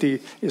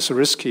 R&D is a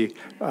risky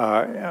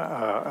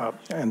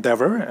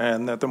endeavor,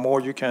 and the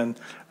more you can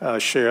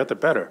share, the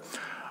better.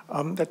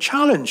 The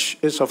challenge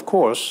is, of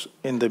course,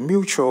 in the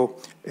mutual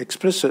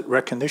explicit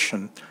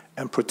recognition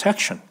and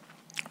protection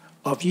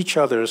of each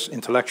other's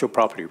intellectual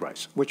property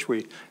rights, which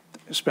we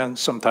spend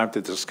some time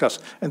to discuss,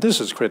 and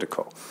this is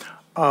critical.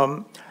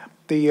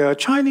 The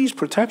Chinese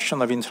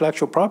protection of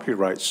intellectual property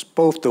rights,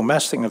 both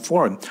domestic and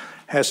foreign,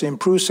 has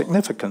improved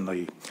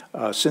significantly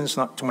since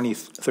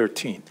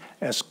 2013,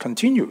 has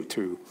continued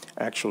to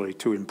actually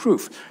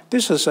improve.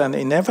 This is an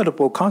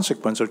inevitable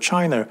consequence of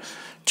China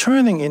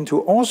turning into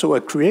also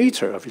a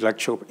creator of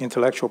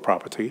intellectual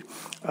property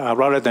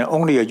rather than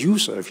only a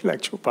user of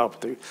intellectual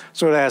property.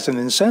 So it has an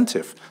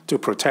incentive to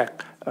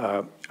protect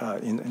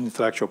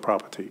intellectual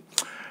property.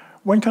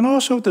 One can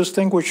also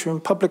distinguish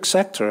between public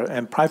sector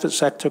and private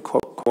sector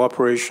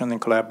cooperation and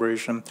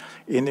collaboration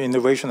in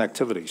innovation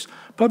activities.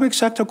 Public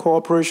sector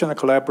cooperation and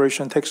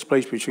collaboration takes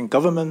place between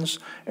governments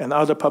and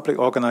other public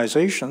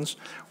organizations,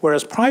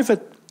 whereas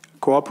private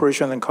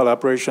cooperation and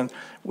collaboration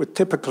would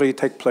typically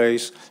take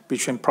place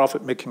between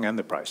profit-making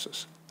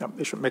enterprises. Now,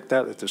 they should make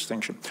that a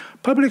distinction.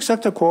 Public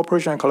sector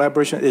cooperation and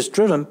collaboration is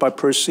driven by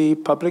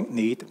perceived public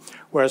need,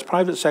 whereas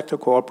private sector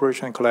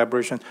cooperation and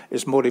collaboration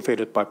is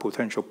motivated by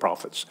potential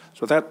profits.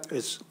 So that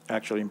is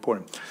actually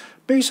important.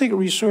 Basic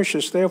research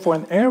is therefore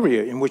an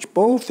area in which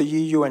both the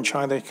EU and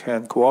China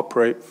can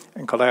cooperate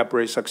and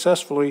collaborate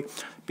successfully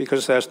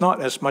because there's not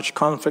as much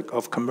conflict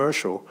of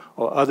commercial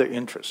or other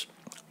interests.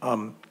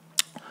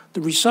 The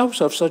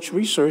results of such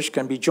research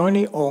can be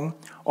jointly owned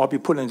or be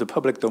put into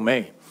public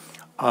domain.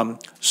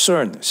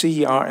 CERN,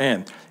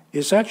 C-E-R-N,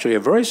 is actually a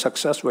very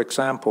successful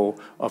example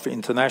of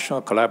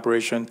international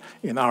collaboration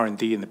in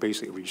R&D and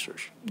basic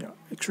research.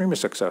 Extremely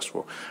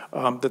successful.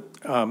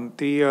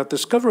 The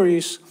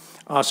discoveries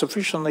are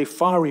sufficiently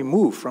far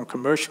removed from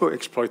commercial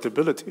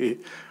exploitability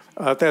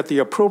that the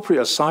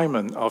appropriate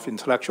assignment of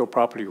intellectual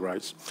property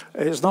rights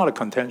is not a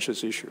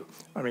contentious issue.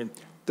 I mean,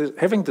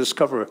 having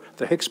discovered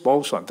the Higgs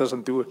boson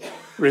doesn't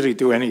really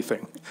do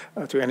anything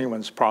to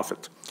anyone's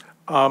profit.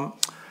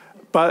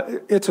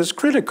 But it is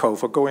critical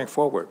for going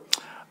forward.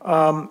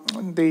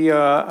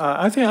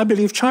 I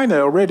believe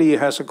China already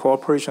has a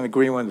cooperation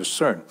agreement with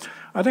CERN.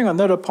 I think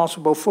another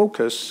possible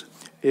focus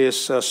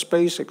is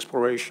space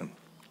exploration.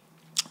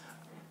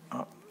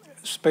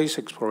 Space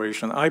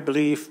exploration. I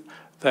believe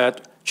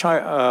that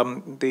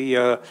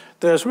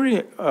there's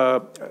really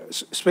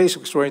space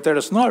exploration that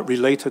is not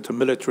related to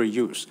military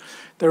use.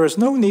 There is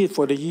no need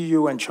for the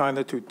EU and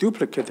China to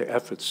duplicate their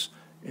efforts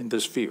in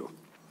this field.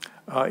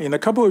 In a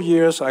couple of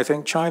years, I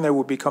think China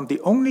will become the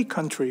only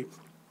country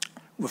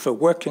with a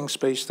working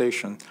space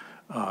station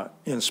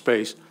in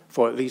space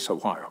for at least a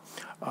while.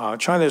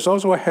 China is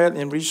also ahead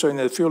in research in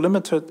a few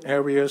limited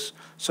areas,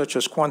 such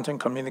as quantum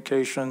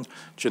communication,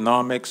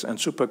 genomics, and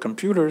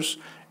supercomputers,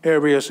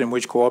 areas in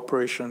which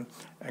cooperation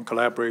and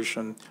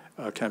collaboration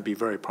can be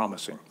very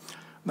promising.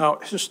 Now,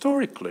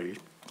 historically,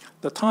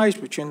 the ties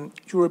between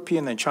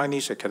European and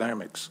Chinese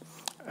academics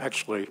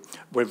actually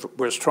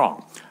were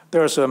strong.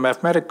 There's a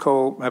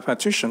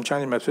mathematician,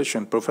 Chinese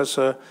mathematician,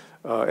 Professor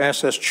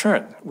S.S.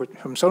 Chen,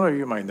 whom some of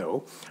you might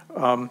know.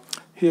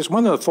 He is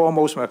one of the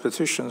foremost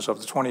mathematicians of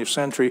the 20th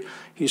century.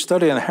 He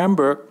studied in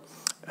Hamburg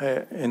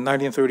in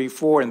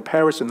 1934 and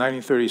Paris in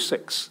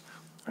 1936.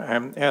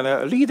 And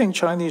a leading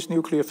Chinese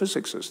nuclear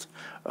physicist,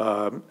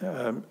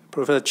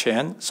 Professor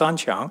Chen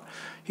Sanqiang,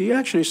 he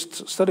actually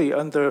studied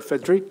under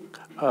Frédéric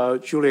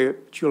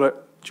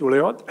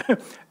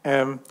Joliot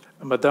and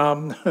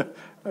Madame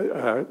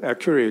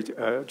Curie,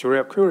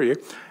 Joliot Curie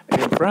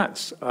in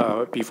France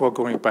before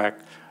going back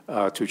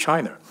to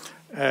China.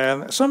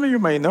 And some of you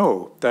may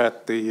know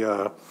that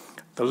the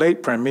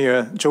late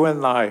Premier Zhou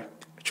Enlai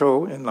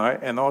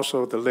and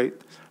also the late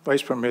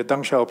Vice Premier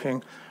Deng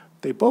Xiaoping,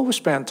 they both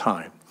spent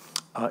time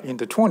in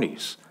the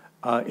 20s,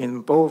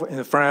 in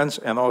France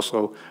and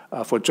also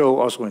for Zhou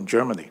also in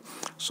Germany.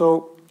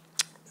 So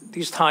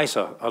these ties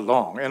are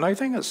long, and I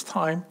think it's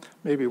time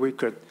maybe we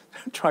could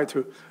try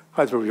to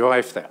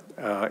revive that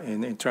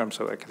in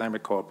terms of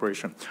academic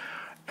cooperation.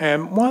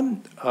 And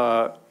one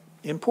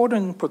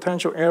important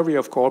potential area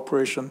of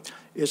cooperation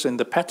is in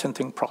the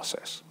patenting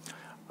process.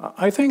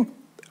 I think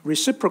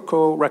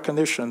reciprocal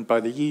recognition by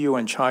the EU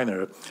and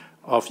China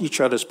of each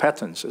other's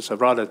patents is a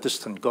rather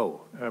distant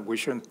goal. We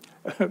shouldn't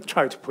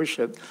try to push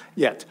it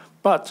yet.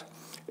 But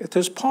it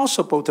is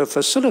possible to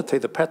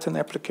facilitate the patent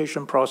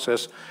application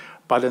process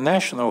by the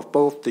national of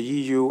both the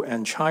EU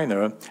and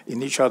China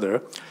in each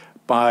other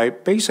by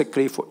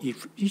basically for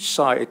each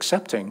side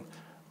accepting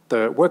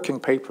the working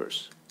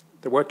papers,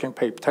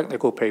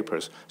 technical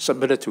papers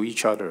submitted to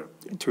each other,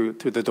 to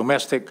the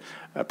domestic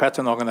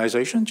patent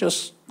organization.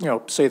 Just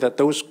say that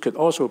those could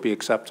also be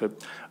accepted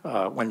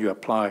when you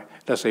apply.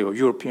 Let's say a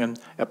European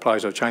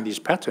applies a Chinese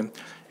patent,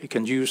 he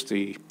can use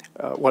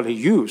what he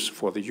used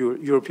for the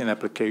European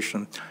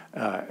application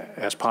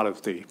as part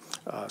of the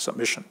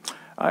submission.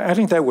 I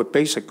think that would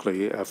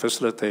basically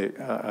facilitate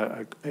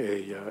a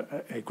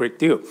great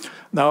deal.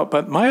 Now,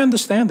 but my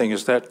understanding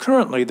is that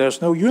currently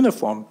there's no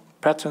uniform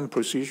patent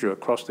procedure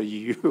across the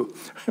EU.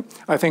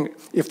 I think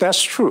if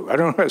that's true, I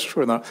don't know if that's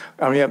true or not,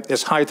 I mean,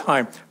 it's high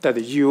time that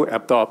the EU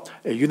adopt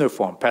a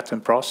uniform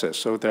patent process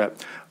so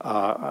that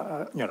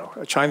a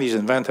Chinese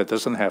inventor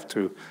doesn't have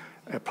to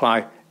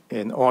apply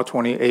in all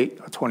 28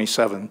 or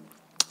 27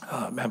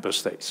 member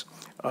states.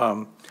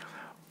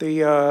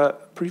 The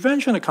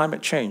prevention of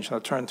climate change, I'll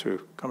turn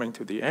to coming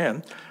to the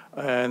end,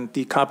 and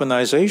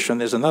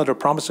decarbonization is another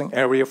promising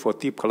area for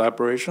deep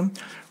collaboration.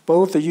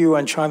 Both the EU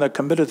and China are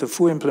committed to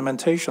full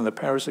implementation of the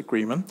Paris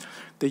Agreement.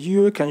 The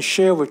EU can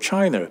share with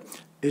China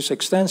its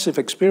extensive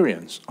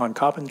experience on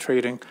carbon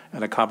trading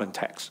and a carbon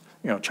tax.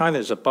 China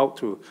is about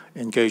to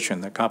engage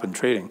in the carbon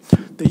trading.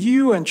 The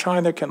EU and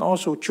China can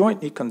also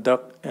jointly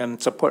conduct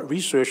and support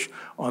research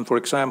on, for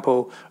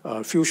example,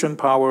 fusion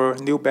power,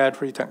 new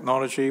battery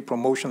technology,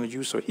 promotion of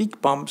use of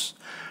heat pumps,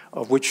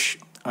 of which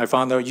I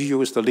found out EU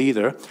is the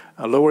leader,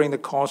 lowering the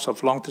cost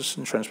of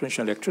long-distance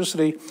transmission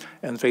electricity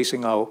and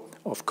phasing out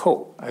of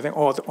coal. I think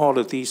all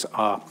of these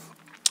are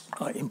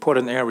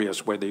important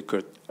areas where they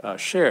could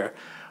share.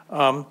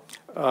 We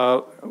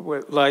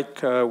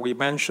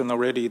mentioned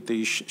already,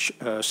 the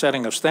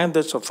setting of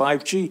standards of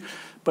 5G,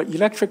 but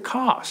electric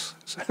cars,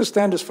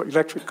 standards for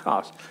electric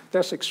cars,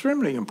 that's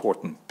extremely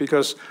important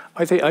because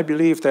I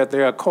believe that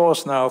there are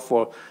calls now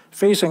for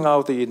phasing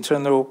out the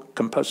internal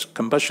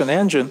combustion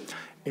engine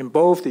in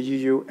both the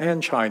EU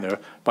and China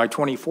by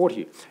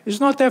 2040. It's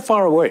not that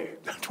far away.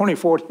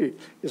 2040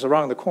 is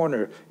around the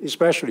corner,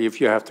 especially if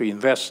you have to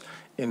invest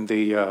in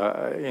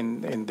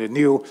the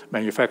new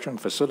manufacturing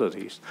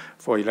facilities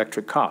for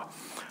electric car.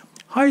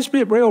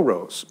 High-speed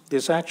railroads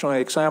is actually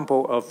an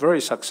example of very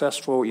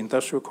successful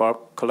industrial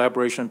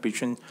collaboration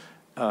between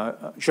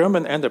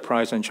German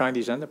enterprise and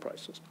Chinese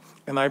enterprises.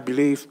 And I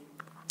believe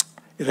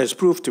it has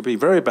proved to be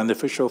very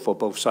beneficial for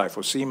both sides,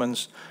 for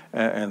Siemens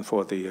and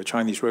for the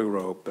Chinese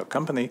railroad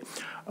company.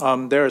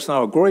 There is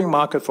now a growing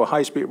market for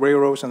high-speed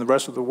railroads in the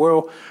rest of the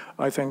world.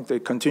 I think the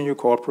continued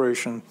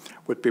cooperation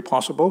would be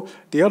possible.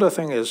 The other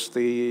thing is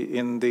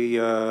in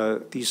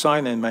the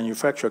design and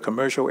manufacture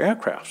commercial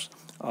aircrafts.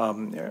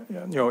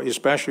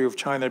 Especially with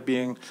China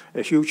being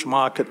a huge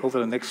market over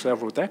the next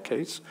several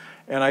decades.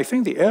 And I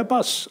think the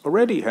Airbus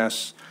already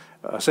has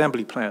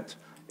assembly plant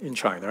in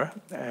China.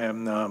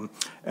 And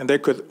there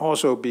could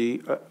also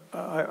be,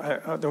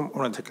 I don't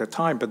want to take the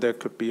time, but there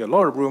could be a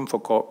lot of room for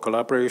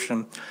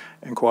collaboration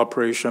and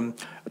cooperation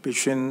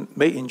between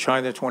Made in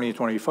China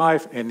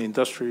 2025 and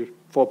Industry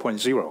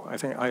 4.0. I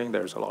think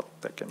there's a lot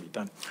that can be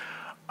done.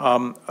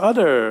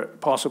 Other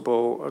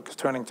possible,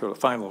 turning to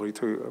finally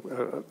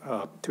to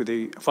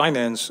the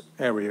finance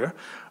area,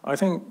 I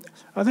think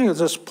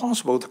it is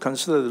possible to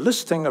consider the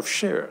listing of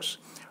shares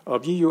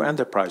of EU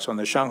enterprise on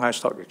the Shanghai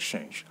Stock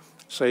Exchange,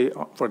 say,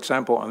 for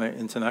example, on an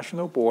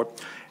international board,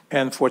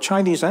 and for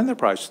Chinese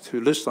enterprise to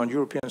list on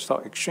European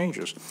stock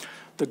exchanges.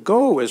 The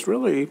goal is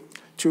really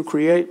to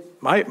create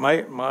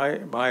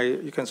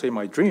you can say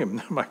my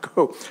dream, my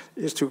goal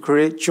is to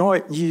create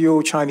joint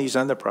EU-Chinese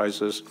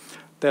enterprises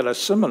that are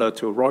similar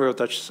to Royal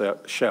Dutch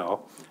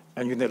Shell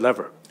and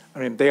Unilever. I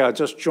mean, they are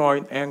just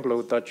joint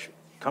Anglo-Dutch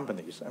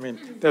companies. I mean,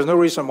 there's no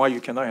reason why you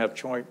cannot have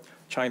joint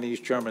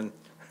Chinese-German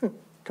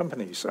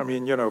companies. I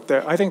mean,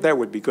 I think that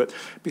would be good,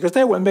 because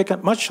that would make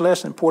it much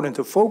less important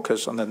to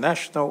focus on the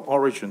national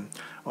origin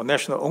or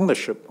national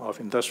ownership of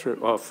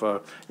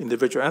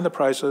individual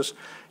enterprises.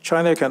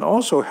 China can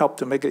also help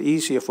to make it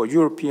easier for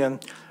European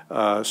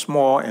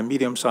small and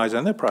medium-sized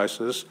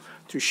enterprises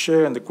to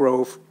share in the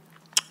growth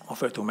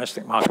of a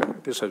domestic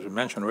market. This has been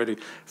mentioned already.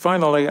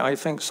 Finally, I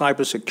think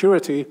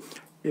cybersecurity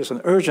is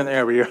an urgent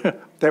area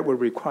that will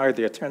require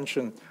the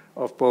attention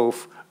of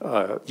both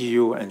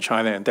EU and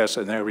China, and that's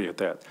an area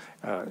that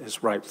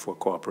is ripe for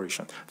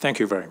cooperation. Thank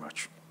you very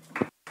much.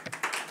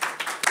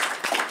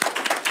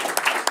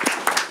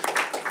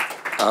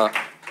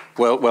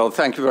 Well,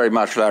 thank you very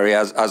much, Larry.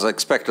 As I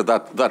expected,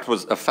 that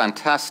was a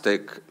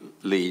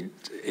fantastically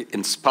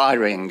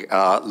inspiring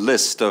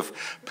list of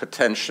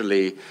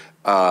potentially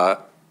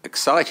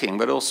exciting,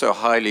 but also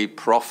highly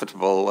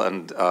profitable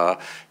and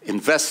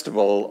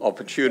investable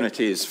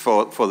opportunities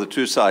for the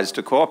two sides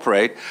to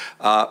cooperate.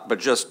 But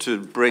just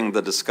to bring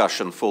the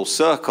discussion full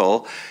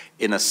circle,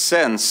 in a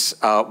sense,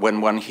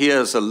 when one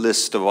hears a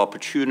list of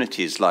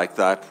opportunities like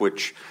that,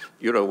 which,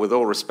 with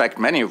all respect,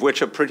 many of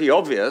which are pretty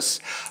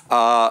obvious,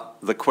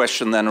 the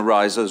question then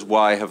arises,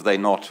 why have they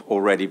not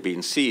already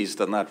been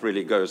seized? And that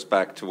really goes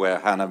back to where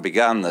Hannah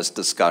began this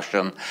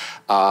discussion,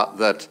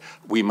 that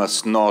we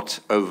must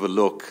not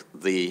overlook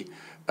the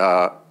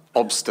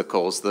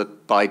obstacles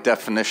that by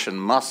definition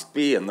must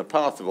be in the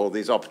path of all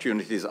these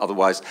opportunities,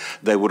 otherwise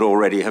they would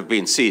already have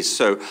been seized.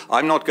 So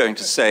I'm not going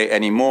to say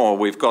any more.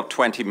 We've got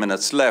 20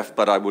 minutes left,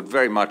 but I would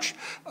very much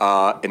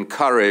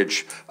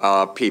encourage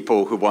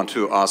people who want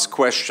to ask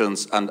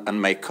questions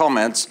and make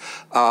comments,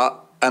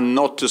 and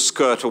not to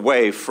skirt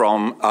away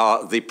from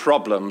the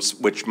problems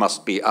which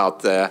must be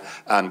out there,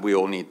 and we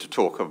all need to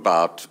talk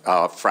about,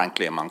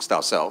 frankly, amongst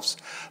ourselves.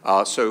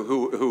 So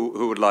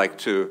who would like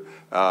to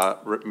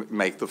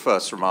make the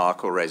first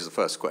remark or raise the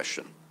first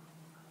question?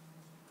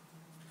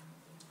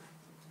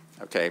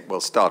 Okay, we'll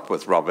start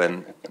with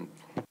Robin.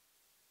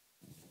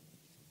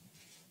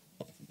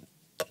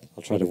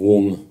 I'll try to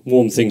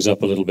warm things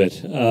up a little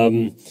bit.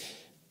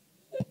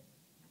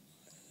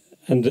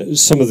 And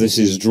some of this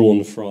is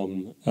drawn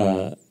from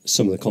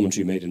some of the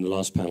commentary made in the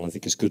last panel. I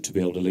think it's good to be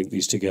able to link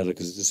these together,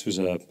 because this was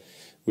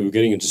we were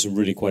getting into some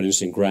really quite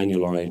interesting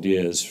granular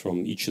ideas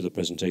from each of the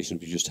presentations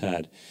we just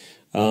had.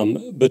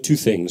 But two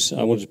things.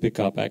 I wanted to pick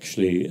up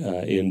actually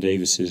Ian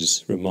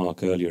Davis's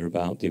remark earlier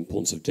about the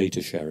importance of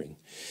data sharing,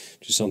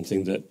 which is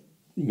something that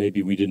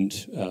maybe we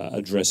didn't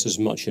address as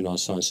much in our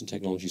science and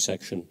technology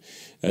section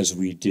as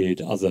we did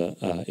other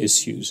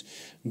issues.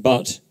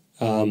 But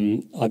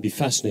I'd be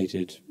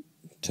fascinated,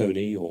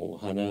 Tony or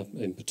Hannah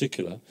in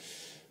particular,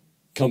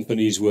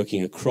 companies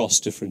working across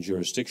different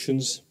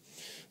jurisdictions,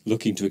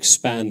 looking to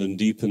expand and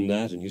deepen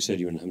that, and you said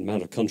you're in the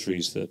amount of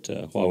countries that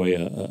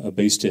Huawei are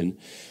based in.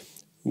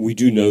 We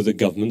do know that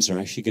governments are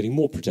actually getting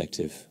more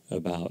protective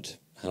about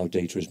how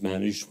data is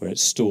managed, where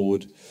it's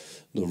stored,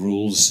 the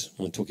rules.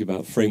 I'm talking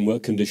about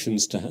framework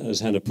conditions, as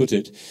Hannah put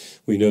it.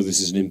 We know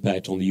this is an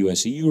impact on the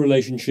US-EU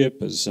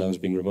relationship. As I was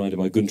being reminded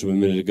by Guntram a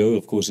minute ago,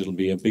 of course, it'll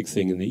be a big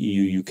thing in the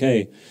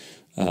EU-UK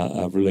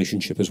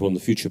relationship as well in the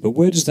future. But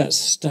where does that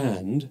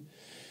stand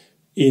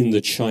in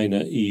the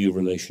China-EU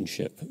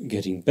relationship?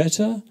 Getting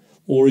better,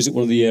 or is it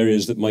one of the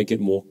areas that might get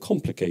more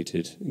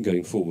complicated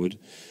going forward?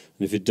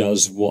 And if it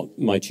does, what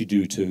might you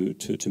do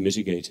to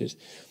mitigate it?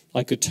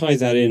 I could tie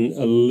that in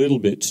a little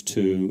bit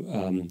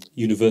to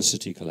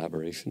university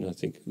collaboration. I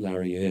think,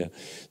 Larry, here.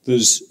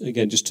 There's,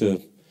 again, just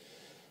to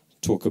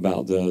talk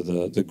about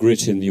the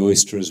grit in the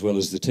oyster as well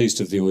as the taste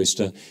of the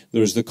oyster.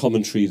 There is the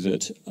commentary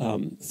that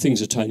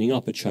things are tightening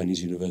up at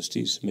Chinese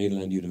universities,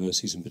 mainland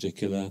universities in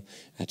particular,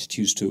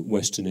 attitudes to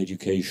Western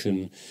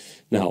education.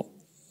 Now,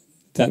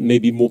 that may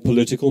be more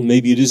political.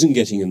 Maybe it isn't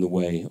getting in the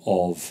way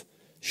of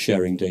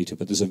sharing data,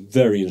 but there's a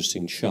very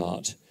interesting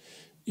chart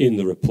in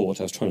the report.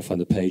 I was trying to find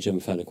the page, I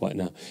haven't found it quite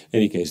now. In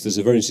any case, there's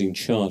a very interesting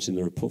chart in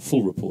the report,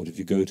 full report, if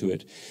you go to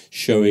it,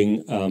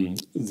 showing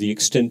the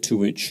extent to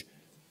which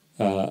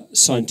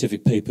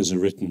scientific papers are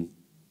written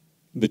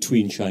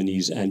between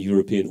Chinese and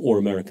European or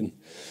American.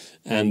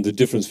 And the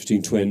difference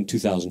between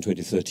 2000 and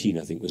 2013,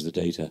 I think, was the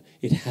data.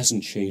 It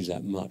hasn't changed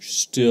that much.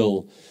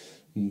 Still,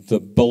 the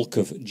bulk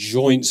of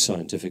joint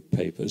scientific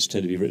papers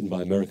tend to be written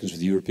by Americans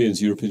with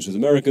Europeans, Europeans with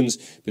Americans,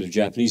 a bit of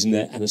Japanese in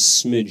there, and a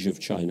smidge of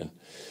China.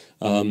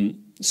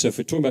 So if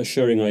we're talking about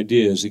sharing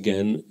ideas,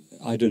 again,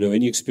 I don't know,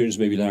 any experience,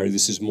 maybe, Larry,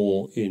 this is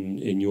more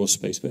in your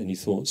space, but any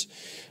thoughts?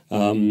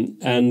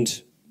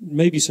 And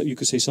maybe so you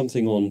could say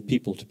something on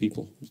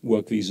people-to-people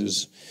work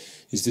visas.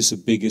 Is this a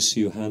big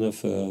issue, Hannah,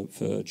 for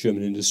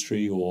German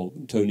industry, or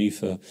Tony,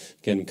 for,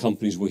 again,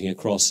 companies working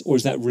across? Or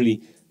is that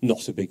really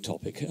not a big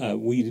topic?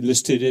 We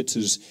listed it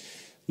as,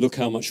 look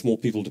how much more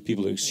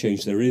people-to-people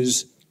exchange there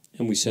is.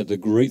 And we said the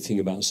great thing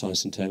about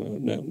science and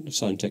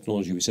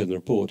technology, we said in the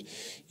report,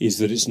 is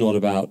that it's not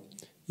about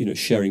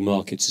sharing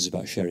markets, it's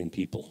about sharing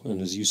people.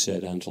 And as you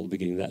said, Antle, at the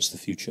beginning, that's the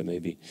future,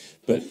 maybe.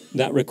 But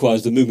that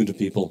requires the movement of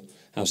people.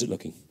 How's it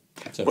looking?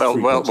 So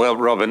well,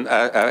 Robin,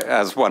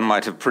 as one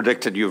might have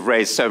predicted, you've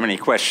raised so many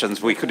questions.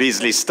 We could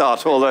easily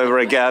start all over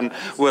again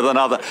with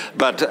another.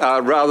 But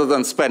rather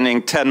than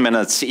spending 10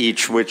 minutes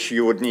each, which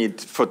you would need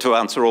to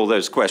answer all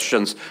those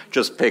questions,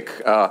 just pick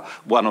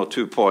 1 or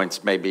 2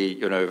 points,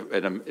 maybe in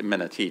a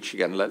minute each.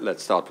 Again,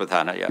 let's start with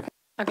Hannah. Yeah.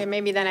 Okay,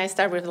 maybe then I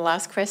start with the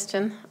last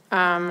question,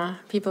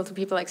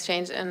 people-to-people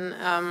exchange. And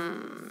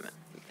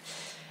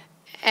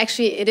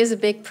actually, it is a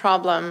big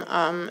problem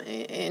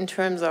in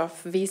terms of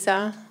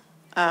visa.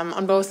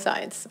 On both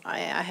sides, I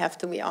have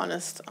to be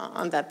honest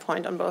on that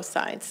point, on both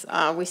sides.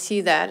 We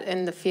see that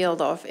in the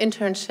field of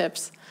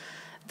internships,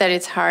 that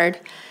it's hard.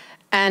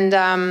 And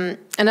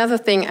another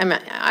thing,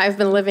 I've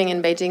been living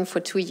in Beijing for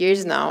 2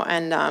 years now,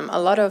 and a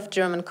lot of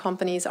German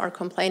companies are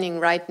complaining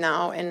right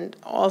now, and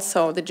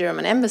also the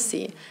German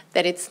embassy,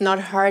 that it's not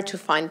hard to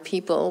find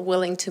people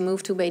willing to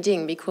move to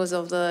Beijing because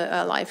of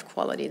the life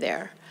quality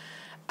there.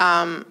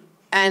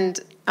 And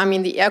I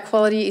mean, the air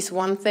quality is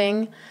one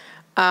thing,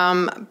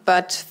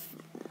 but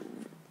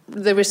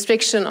the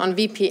restriction on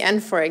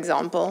VPN, for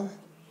example,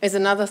 is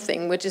another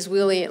thing, which is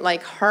really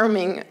like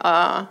harming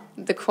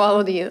the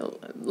quality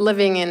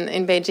living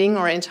in Beijing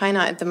or in China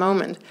at the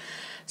moment.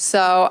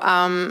 So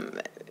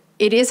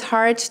it is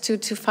hard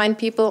to find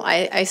people.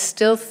 I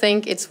still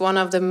think it's one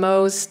of the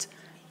most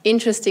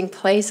interesting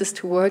places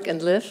to work and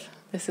live.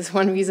 This is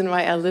one reason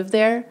why I live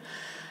there.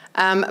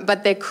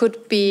 But there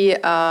could be,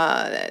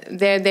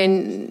 there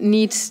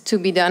needs to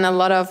be done a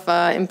lot of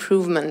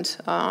improvement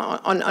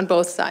on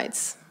both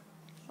sides.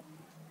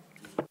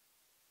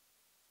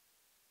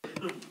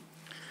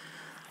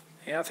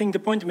 Yeah, I think the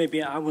point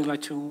maybe I would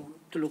like to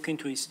look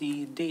into is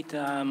the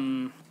data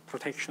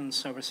protection,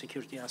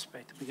 cybersecurity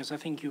aspect, because I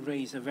think you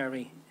raise a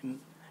very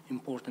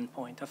important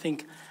point. I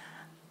think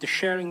the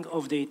sharing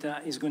of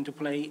data is going to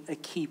play a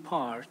key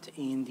part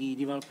in the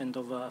development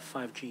of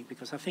 5G,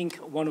 because I think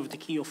one of the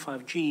key of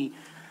 5G,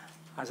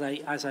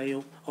 as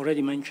I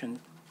already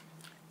mentioned,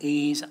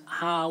 is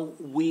how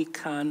we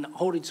can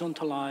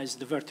horizontalize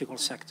the vertical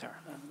sector.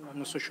 I'm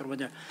not so sure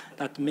whether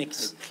that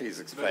makes... Please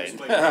explain.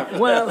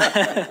 Well,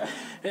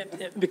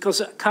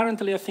 because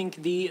currently I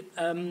think the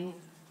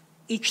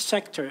each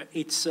sector,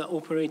 it's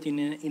operating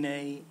in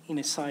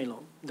a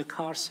silo. The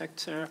car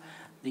sector,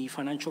 the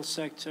financial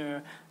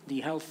sector,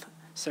 the health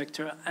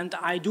sector, and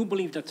I do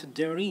believe that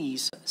there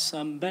is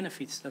some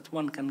benefits that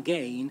one can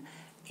gain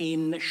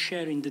in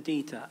sharing the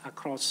data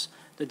across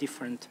the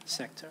different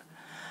sector.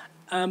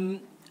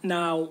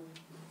 Now,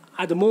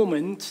 at the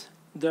moment,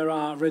 there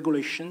are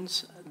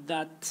regulations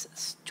that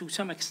to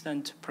some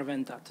extent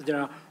prevent that.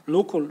 There are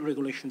local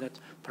regulation that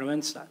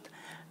prevents that.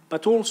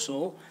 But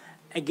also,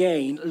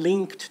 again,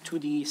 linked to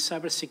the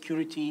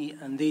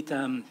cybersecurity and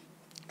data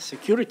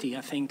security,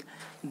 I think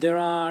there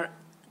are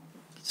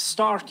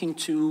starting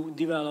to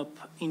develop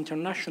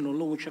international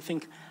law, which I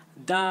think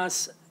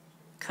does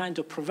kind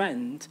of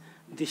prevent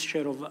this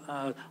share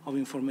of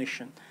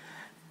information.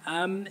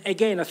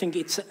 Again, I think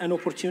it's an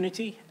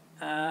opportunity.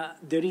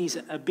 There is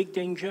a big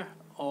danger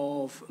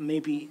of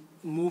maybe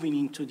moving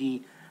into the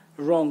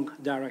wrong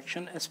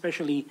direction,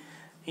 especially,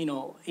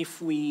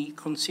 if we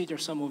consider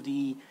some of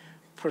the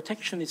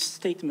protectionist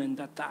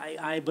statements that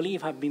I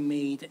believe have been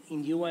made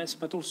in the US,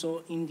 but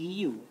also in the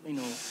EU.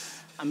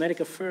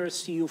 America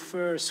first, EU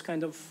first,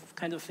 kind of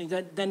thing.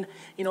 That then,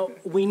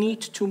 we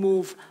need to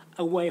move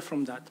away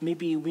from that.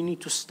 Maybe we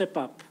need to step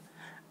up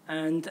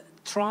and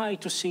try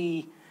to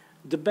see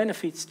the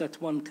benefits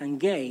that one can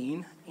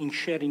gain in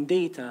sharing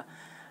data,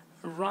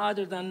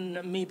 rather than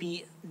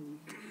maybe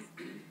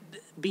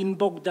being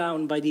bogged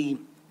down by the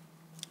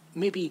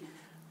maybe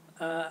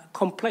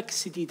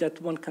complexity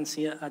that one can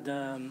see at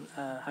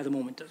the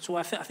moment. So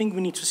I think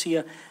we need to see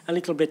a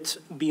little bit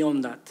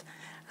beyond that.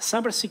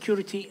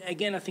 Cybersecurity,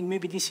 again, I think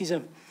maybe this is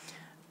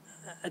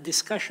a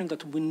discussion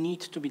that will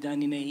need to be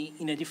done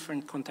in a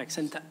different context.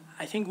 And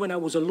I think when I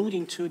was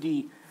alluding to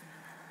the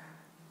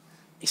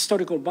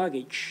historical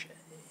baggage,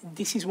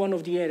 this is one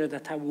of the areas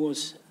that I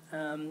was,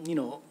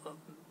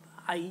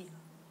 I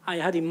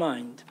had in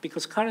mind,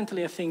 because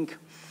currently I think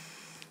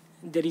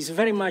there is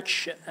very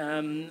much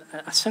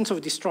a sense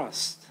of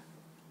distrust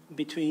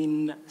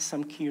between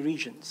some key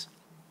regions.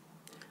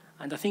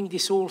 And I think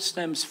this all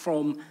stems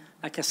from,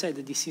 like I said,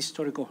 this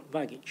historical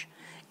baggage.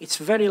 It's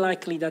very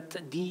likely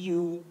that the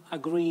EU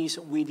agrees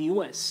with the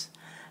US,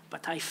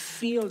 but I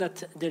feel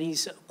that there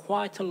is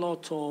quite a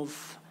lot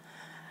of,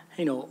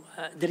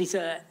 there is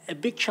a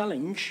big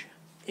challenge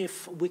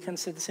if we can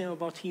say the same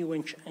about EU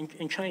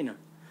and China.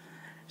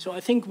 So I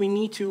think we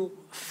need to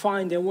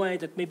find a way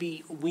that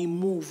maybe we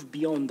move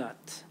beyond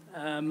that.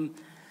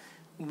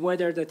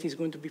 Whether that is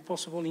going to be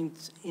possible in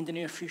the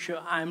near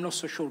future, I'm not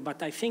so sure,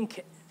 but I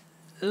think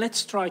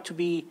let's try to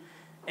be,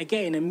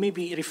 again, and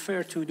maybe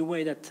refer to the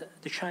way that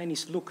the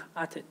Chinese look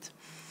at it.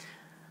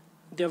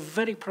 They're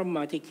very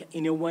pragmatic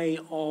in a way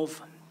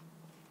of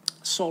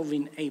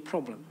solving a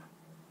problem.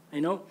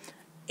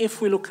 If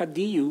we look at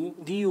the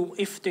EU,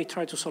 if they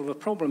try to solve a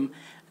problem,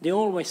 they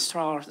always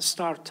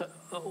start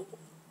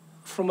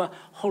from a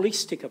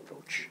holistic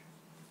approach.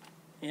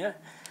 Yeah?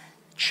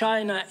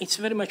 China, it's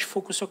very much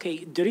focused,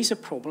 okay, there is a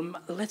problem,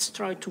 let's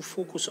try to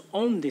focus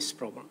on this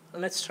problem.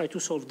 Let's try to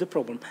solve the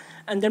problem.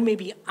 And then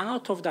maybe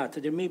out of that,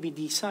 there may be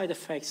the side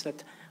effects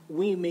that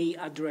we may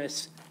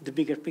address the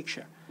bigger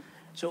picture.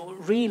 So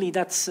really,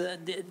 this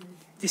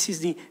is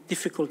the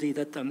difficulty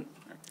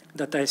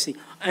that I see.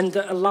 And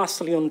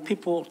lastly, on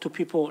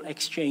people-to-people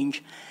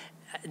exchange,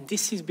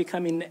 this is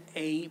becoming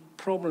a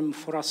problem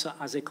for us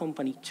as a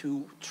company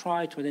to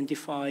try to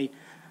identify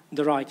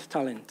the right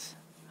talent.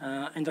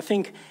 And I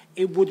think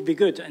it would be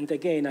good, and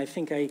again, I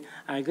think I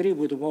agree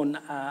with what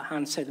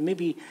Hans said,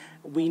 maybe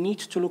we need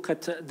to look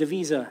at the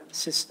visa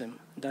system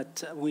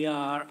that we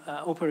are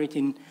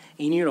operating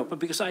in Europe,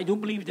 because I do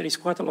believe there is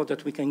quite a lot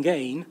that we can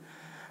gain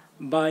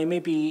by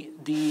maybe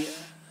the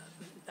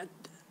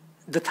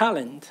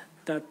talent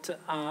that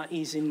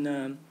is in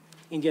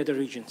the other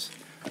regions.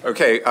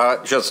 Okay,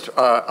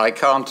 I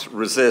can't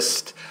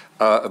resist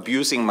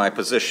abusing my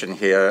position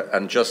here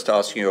and just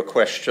asking you a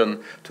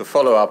question to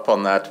follow up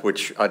on that,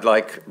 which I'd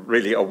like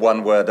really a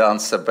one-word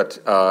answer, but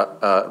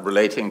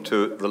relating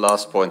to the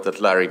last point that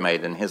Larry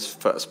made in his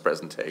first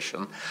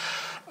presentation,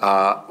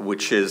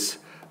 which is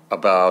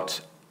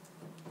about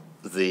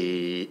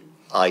the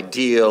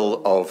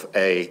ideal of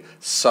a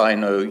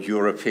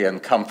Sino-European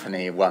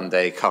company one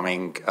day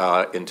coming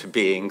into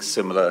being,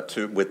 similar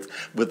to with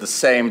the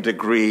same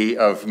degree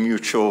of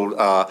mutual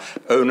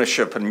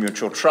ownership and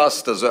mutual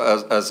trust as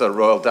a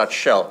Royal Dutch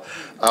Shell,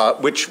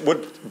 which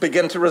would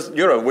begin to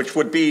which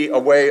would be a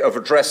way of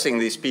addressing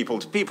these people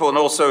to people and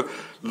also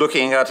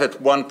looking at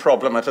it one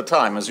problem at a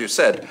time, as you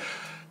said.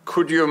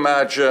 Could you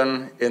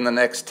imagine in the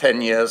next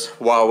 10 years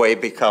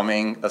Huawei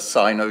becoming a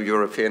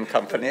Sino-European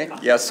company?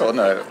 Yes or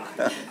no?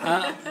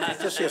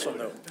 Just yes or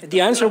no.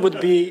 The answer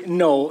would be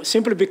no,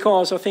 simply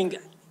because I think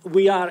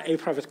we are a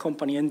private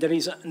company and there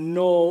is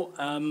no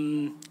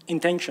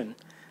intention,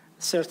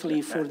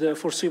 certainly for the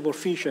foreseeable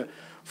future,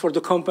 for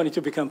the company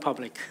to become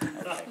public.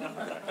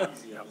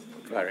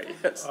 Larry,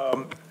 yes.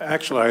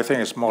 Actually, I think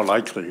it's more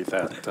likely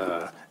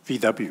that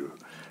VW,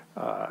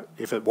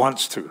 if it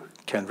wants to,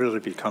 can really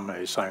become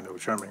a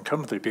Sino-German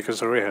company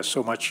because it already has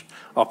so much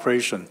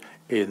operation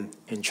in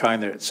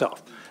China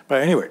itself.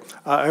 But anyway,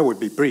 I would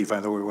be brief. I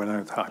know we went out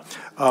of time.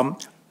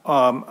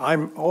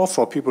 I'm all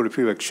for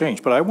people-to-people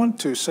exchange, but I want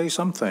to say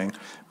something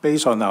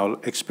based on our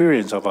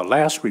experience of our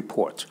last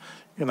report.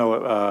 3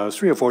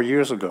 or 4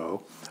 years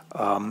ago,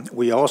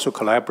 we also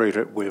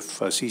collaborated with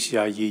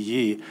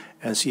CCIEE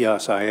and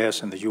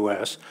CSIS in the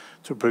US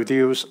to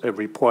produce a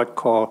report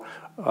called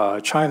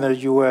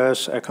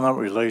China-US Economic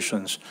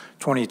Relations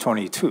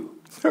 2022.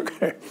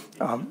 Okay.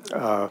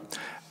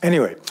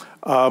 Anyway,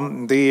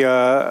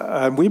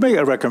 we made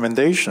a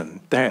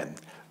recommendation then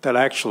that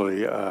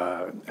actually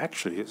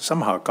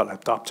somehow got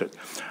adopted.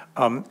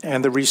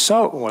 And the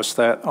result was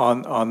that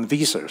on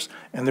visas,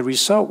 and the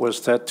result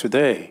was that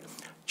today,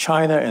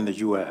 China and the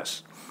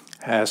US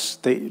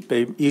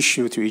they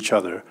issue to each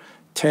other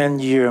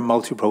 10-year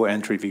multiple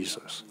entry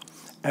visas.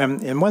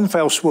 And in one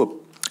fell swoop,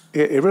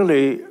 it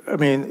really,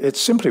 it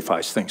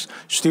simplifies things.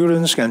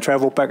 Students can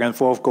travel back and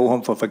forth, go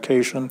home for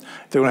vacation.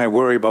 They don't have to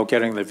worry about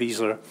getting the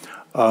visa.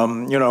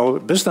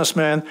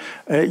 Businessmen,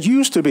 it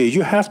used to be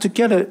you have to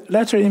get a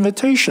letter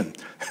invitation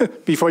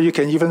before you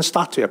can even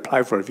start to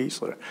apply for a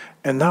visa.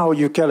 And now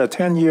you get a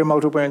 10-year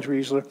multiple entry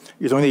visa,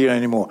 you don't need it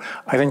anymore.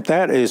 I think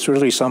that is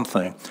really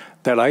something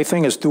that I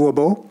think is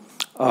doable.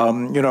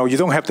 You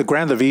don't have to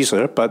grant a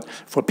visa, but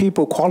for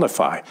people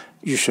qualify,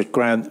 you should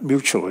grant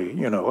mutually,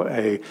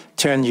 a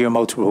 10-year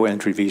multiple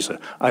entry visa.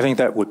 I think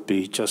that would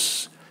be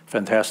just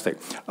Fantastic.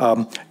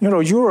 You know,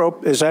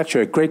 Europe is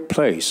actually a great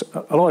place.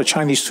 A lot of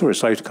Chinese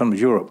tourists like to come to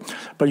Europe,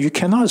 but you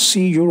cannot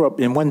see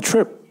Europe in one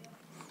trip,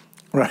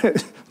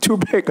 right? Too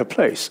big a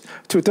place,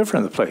 too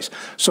different a place.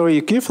 So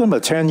you give them a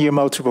 10-year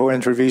multiple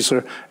entry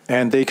visa,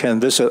 and they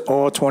can visit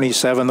all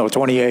 27 or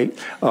 28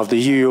 of the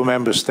EU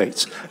member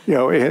states, you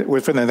know,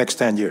 within the next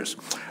 10 years.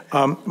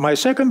 My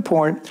second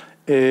point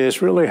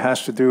is really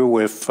has to do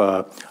with,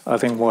 I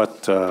think,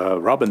 what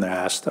Robin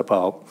asked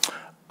about.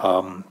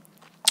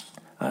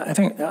 I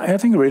think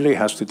it really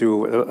has to do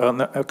with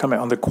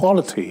on the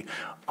quality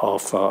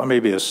of,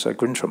 maybe it's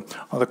Guntram,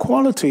 on the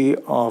quality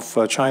of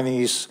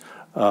Chinese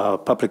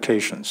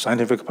publications,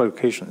 scientific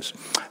publications.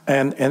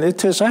 And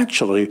it is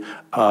actually,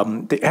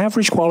 the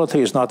average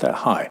quality is not that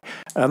high.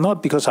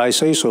 Not because I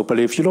say so, but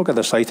if you look at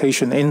the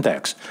citation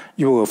index,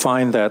 you will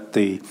find that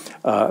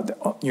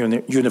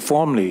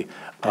uniformly,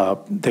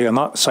 they are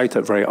not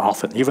cited very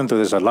often, even though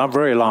there's a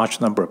very large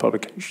number of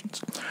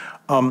publications.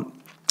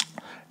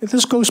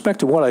 This goes back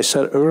to what I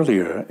said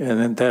earlier,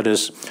 and that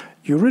is,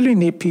 you really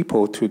need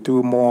people to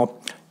do more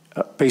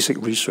basic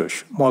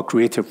research, more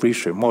creative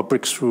research, more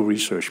breakthrough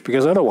research,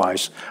 because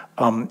otherwise,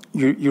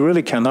 you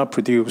really cannot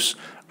produce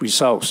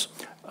results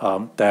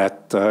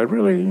that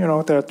really, you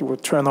know, that will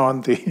turn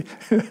on the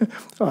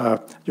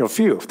your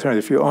field, turn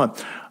the field on.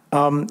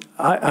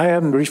 I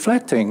am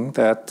reflecting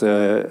that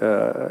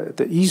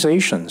the East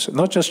Asians,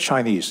 not just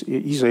Chinese,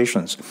 East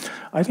Asians,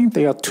 I think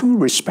they are too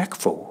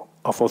respectful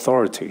of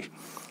authority.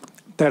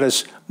 That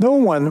is, no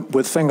one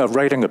would think of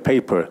writing a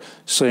paper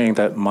saying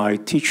that my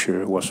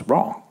teacher was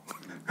wrong.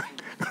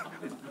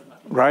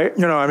 Right?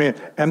 You know, I mean,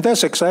 and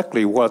that's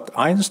exactly what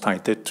Einstein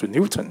did to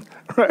Newton,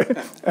 right?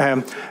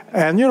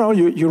 And you know,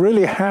 you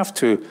really have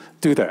to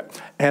do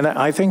that. And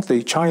I think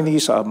the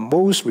Chinese are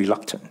most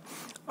reluctant.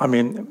 I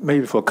mean,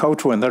 maybe for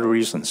cultural and other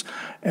reasons.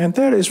 And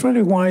that is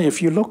really why,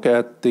 if you look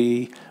at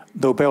the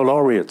Nobel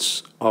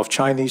laureates of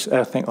Chinese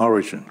ethnic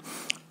origin,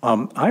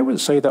 I would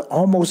say that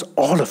almost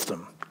all of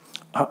them,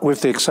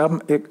 with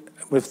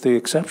the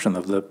exception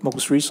of the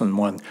most recent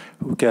one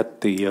who get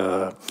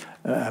the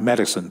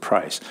medicine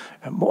prize,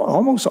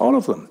 almost all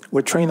of them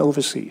were trained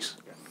overseas.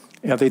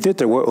 Yeah, they did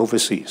their work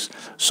overseas.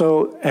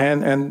 So,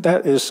 and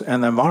that is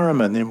an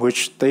environment in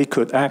which they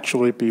could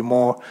actually be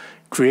more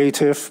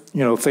creative,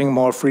 you know, think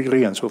more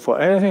freely and so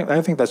forth.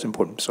 I think that's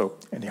important. So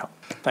anyhow,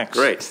 thanks.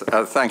 Great.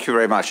 Thank you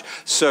very much.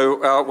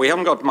 So we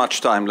haven't got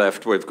much time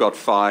left. We've got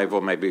 5,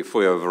 or maybe if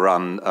we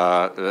overrun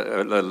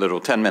a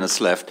little, 10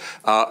 minutes left.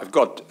 I've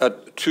got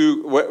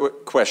 2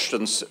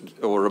 questions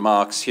or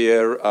remarks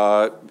here.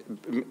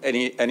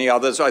 Any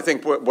others? I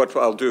think what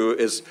I'll do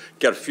is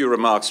get a few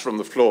remarks from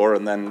the floor,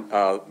 and then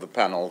the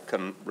panel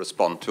can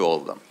respond to all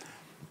of them.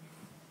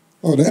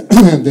 Oh,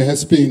 there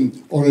has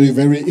been already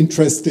very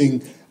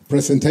interesting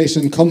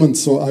presentation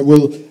comments, so I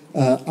will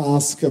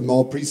ask a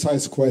more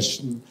precise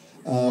question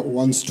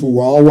once to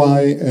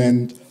Huawei,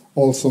 and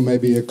also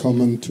maybe a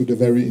comment to the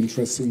very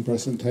interesting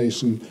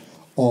presentation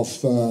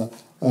of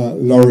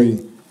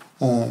Laurie.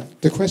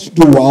 The question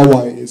to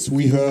Huawei is,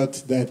 we heard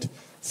that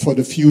for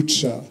the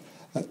future,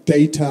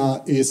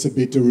 data is a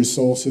bit the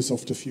resources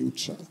of the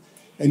future.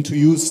 And to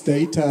use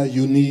data,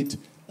 you need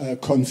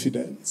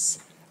confidence.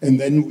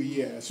 And then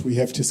we, as we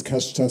have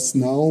discussed just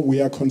now,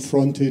 we are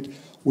confronted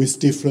with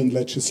different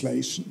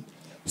legislation.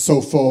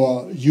 So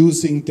for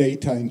using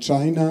data in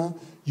China,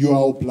 you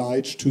are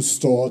obliged to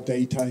store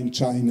data in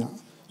China.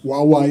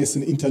 Huawei is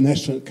an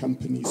international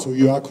company, so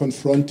you are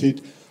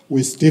confronted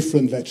with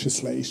different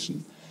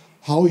legislation.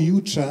 How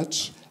you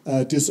judge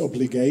this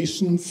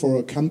obligation for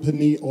a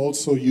company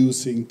also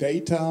using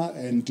data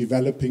and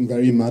developing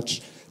very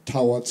much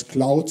towards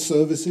cloud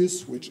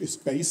services, which is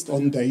based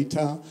on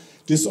data,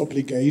 this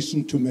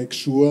obligation to make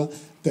sure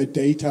that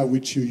data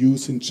which you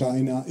use in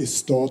China is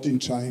stored in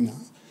China?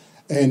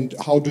 And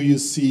how do you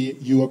see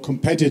your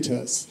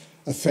competitors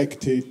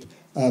affected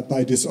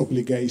by this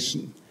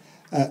obligation?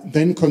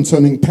 Then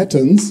concerning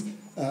patents,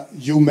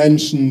 you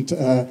mentioned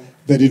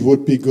that it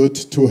would be good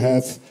to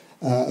have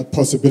a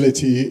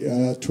possibility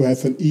to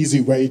have an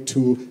easy way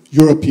to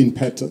European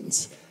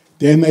patents.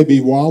 There maybe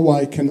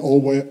Huawei can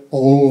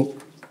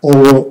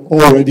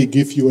already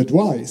give you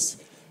advice,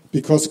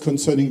 because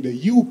concerning the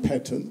EU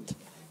patent,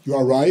 you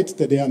are right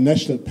that there are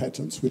national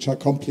patents which are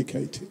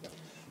complicated.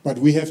 But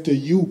we have the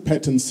EU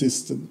patent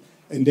system,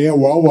 and there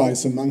Huawei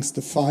is amongst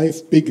the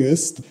 5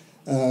 biggest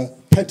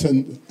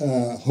patent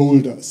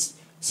holders.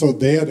 So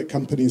there the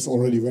company is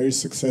already very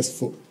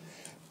successful.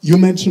 You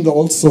mentioned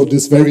also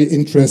this very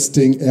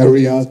interesting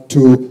area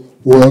to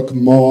work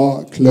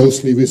more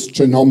closely with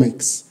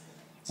genomics.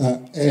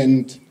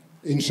 And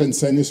in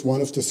Shenzhen is one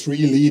of the 3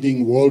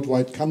 leading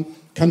worldwide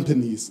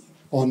companies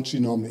on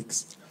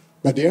genomics.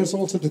 But there's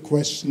also the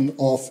question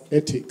of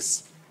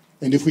ethics.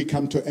 And if we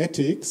come to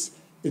ethics,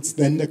 it's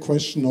then the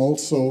question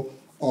also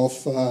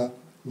of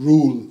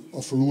rule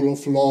of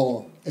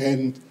law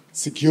and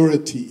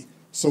security.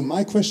 So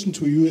my question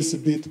to you is a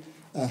bit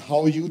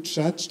how you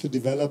judge the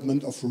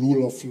development of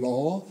rule of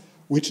law,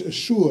 which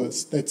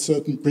assures that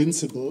certain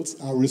principles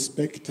are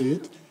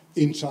respected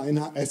in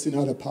China as in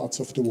other parts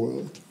of the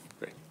world.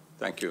 Great.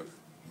 Thank you.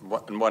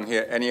 And one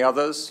here. Any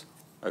others?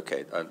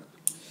 Okay.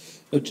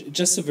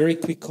 Just a very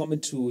quick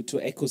comment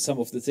to echo some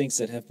of the things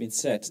that have been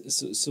said.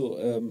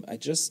 So I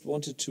just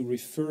wanted to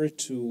refer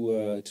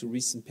to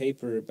recent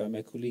paper by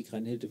my colleague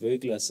Reinhilde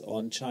Vöglers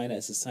on China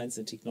as a science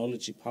and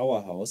technology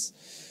powerhouse,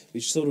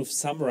 which sort of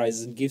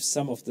summarizes and gives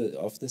some of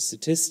the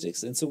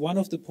statistics. And so one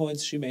of the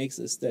points she makes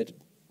is that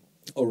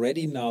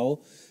already now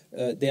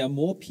there are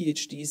more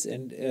PhDs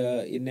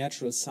in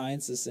natural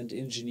sciences and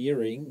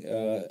engineering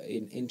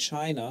in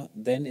China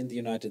than in the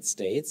United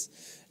States.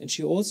 And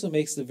she also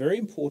makes the very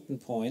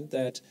important point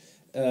that,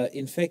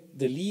 in fact,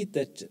 the lead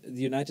that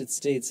the United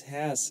States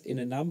has in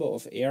a number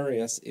of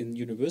areas in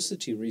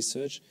university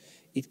research,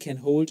 it can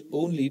hold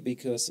only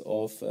because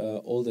of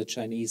all the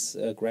Chinese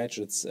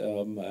graduates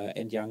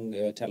and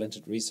young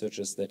talented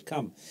researchers that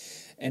come.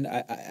 And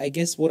I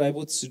guess what I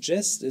would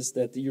suggest is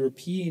that the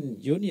European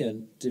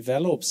Union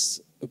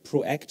develops a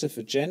proactive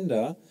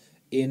agenda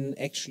in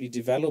actually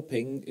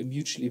developing a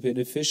mutually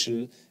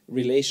beneficial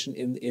relation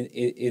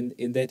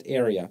in that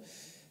area.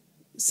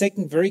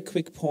 Second, very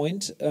quick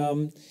point,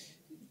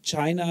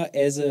 China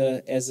as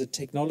a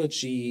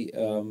technology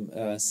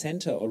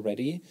center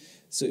already.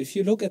 So if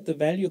you look at the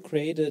value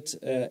created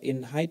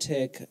in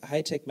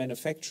high-tech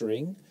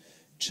manufacturing,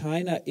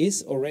 China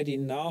is already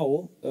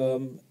now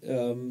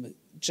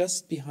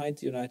just behind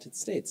the United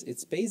States.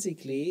 It's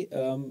basically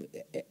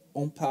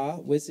on par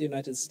with the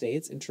United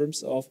States in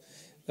terms of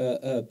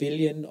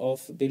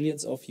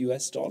billions of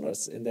US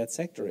dollars in that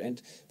sector.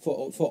 And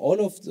for all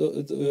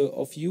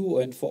of you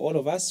and for all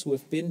of us who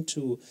have been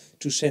to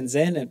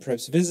Shenzhen and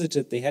perhaps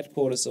visited the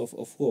headquarters of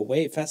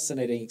Huawei,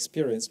 fascinating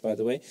experience, by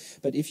the way.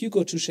 But if you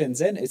go to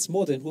Shenzhen, it's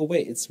more than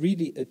Huawei. It's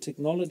really a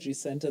technology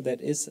center that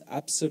is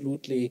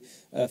absolutely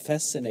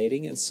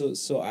fascinating. And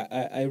so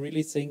I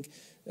really think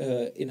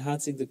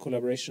enhancing the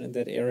collaboration in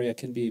that area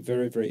can be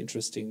very, very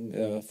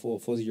interesting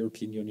for the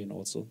European Union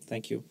also.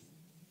 Thank you.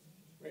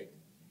 Great.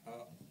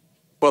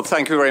 Well,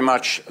 thank you very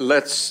much.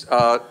 Let's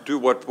do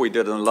what we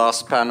did in the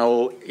last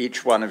panel.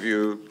 Each one of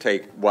you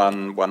take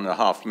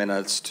 1.5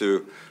 minutes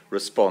to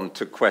respond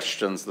to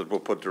questions that we'll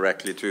put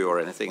directly to you or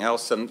anything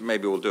else, and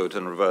maybe we'll do it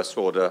in reverse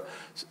order,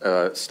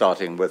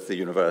 starting with the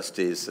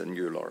universities and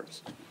you,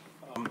 Lawrence.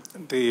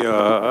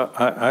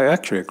 I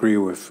actually agree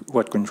with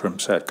what Guntram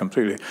said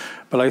completely,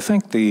 but I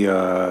think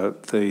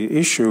the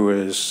issue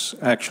is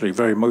actually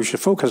very much should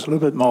focus a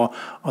little bit more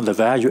on the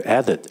value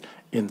added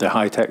in the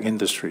high-tech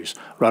industries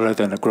rather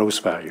than the gross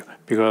value,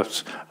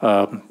 because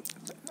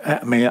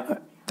I mean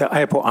the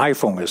Apple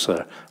iPhone is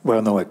a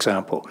well-known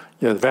example.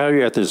 Yeah, the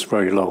value added is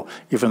very low,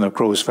 even the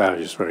gross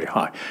value is very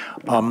high.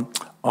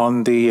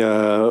 On the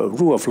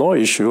rule of law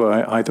issue,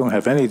 I don't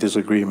have any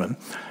disagreement.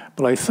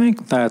 But I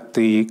think that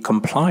the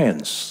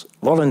compliance,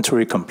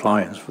 voluntary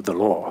compliance with the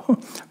law,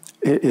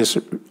 is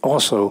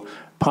also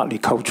partly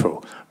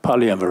cultural,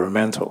 partly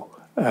environmental.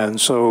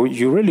 And so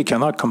you really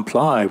cannot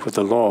comply with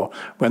the law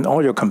when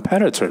all your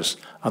competitors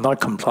are not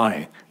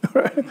complying.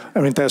 Right?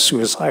 I mean, that's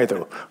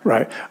suicidal,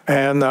 right?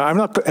 And I'm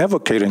not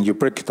advocating you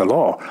break the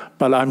law,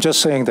 but I'm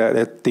just saying that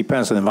it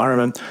depends on the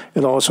environment.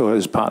 It also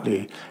is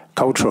partly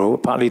cultural,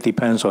 partly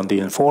depends on the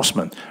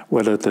enforcement,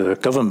 whether the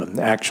government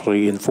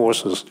actually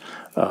enforces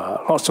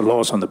lots of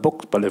laws on the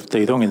books, but if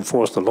they don't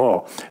enforce the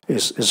law,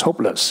 it's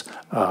hopeless.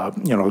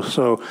 You know,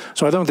 so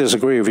I don't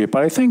disagree with you,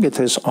 but I think it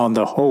is on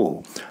the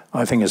whole,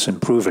 I think it's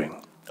improving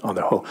on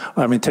the whole.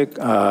 I mean, take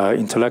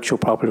intellectual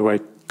property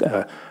right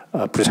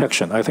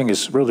protection. I think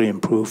it's really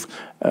improved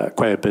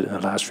quite a bit in the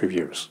last few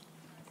years.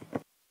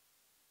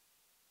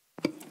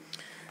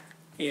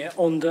 Yeah,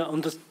 on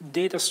the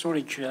data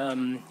storage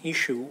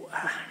issue,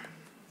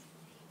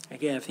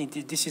 again, I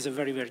think this is a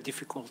very, very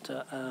difficult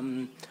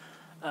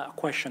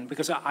question,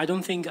 because I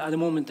don't think at the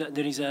moment that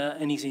there is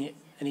an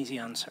easy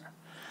answer.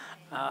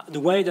 The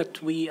way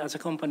that we as a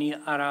company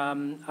are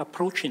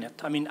approaching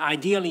it, I mean,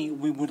 ideally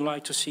we would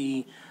like to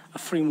see a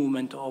free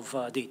movement of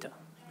data,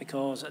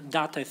 because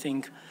that, I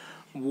think,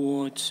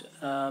 would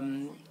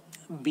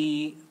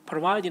be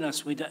providing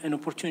us with an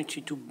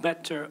opportunity to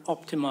better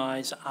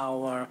optimize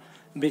our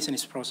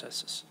business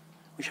processes,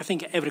 which I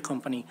think every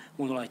company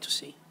would like to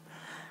see.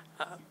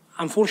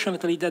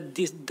 Unfortunately, that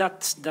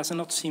does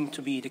not seem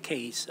to be the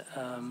case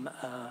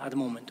at the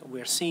moment.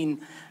 We're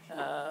seeing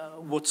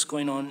what's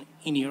going on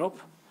in Europe,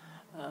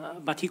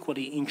 but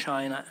equally in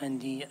China and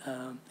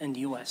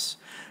the US.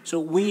 So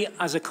we,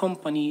 as a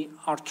company,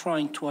 are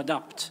trying to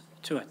adapt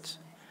to it.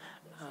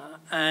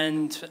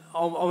 And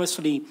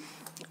obviously,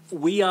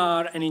 we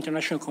are an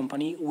international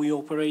company. We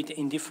operate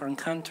in different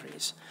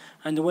countries.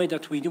 And the way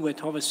that we do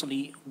it,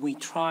 obviously, we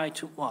try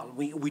to, well,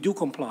 we do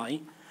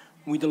comply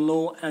with the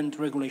law and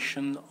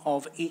regulation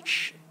of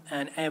each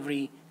and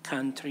every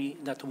country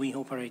that we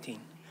operate in.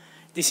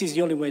 This is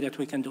the only way that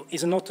we can do.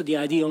 It's not the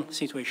ideal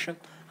situation,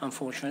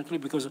 unfortunately,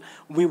 because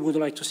we would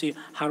like to see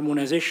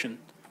harmonization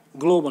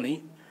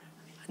globally.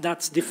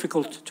 That's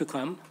difficult to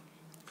come.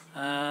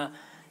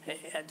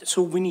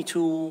 So we need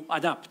to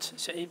adapt,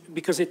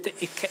 because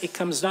it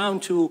comes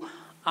down to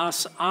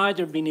us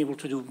either being able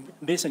to do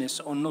business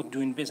or not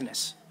doing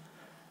business.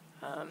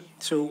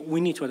 So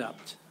we need to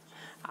adapt.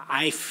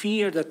 I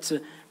fear that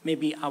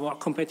maybe our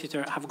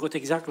competitor have got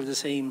exactly the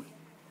same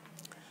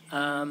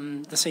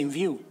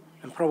view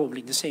and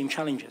probably the same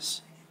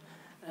challenges.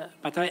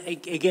 But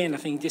again, I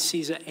think this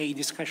is a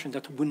discussion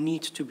that will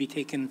need to be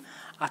taken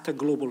at a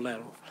global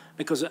level,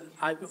 because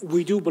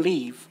we do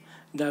believe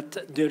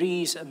that there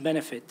is a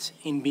benefit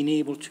in being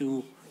able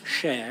to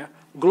share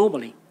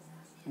globally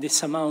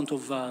this amount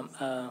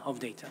of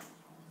data.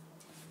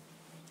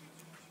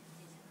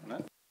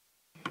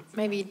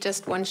 Maybe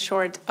just one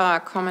short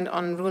comment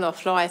on rule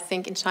of law. I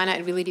think in China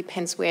it really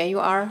depends where you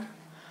are.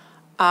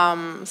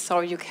 So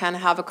you can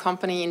have a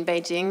company in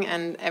Beijing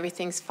and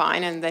everything's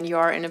fine, and then you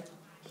are in a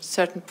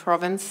certain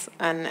province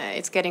and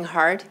it's getting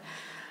hard.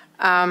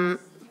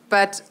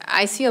 But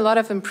I see a lot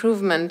of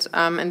improvement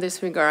in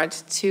this regard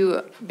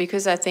too,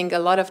 because I think a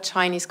lot of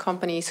Chinese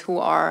companies who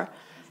are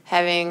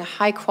having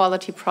high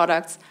quality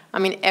products, I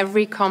mean,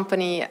 every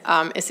company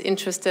is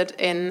interested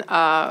in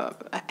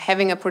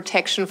having a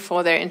protection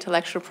for their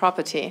intellectual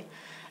property.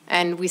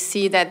 And we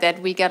see that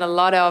we get a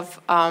lot of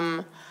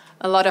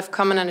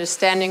common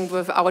understanding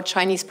with our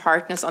Chinese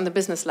partners on the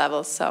business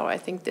level. So I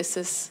think this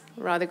is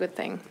a rather good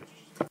thing.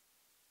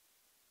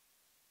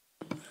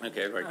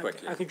 Okay, very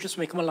quickly. I could just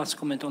make one last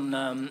comment on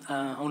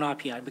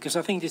RPI, because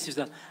I think this is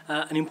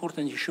an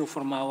important issue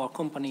from our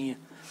company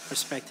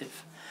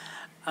perspective.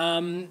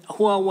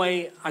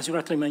 Huawei, as you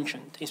rightly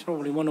mentioned, is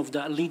probably one of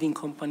the leading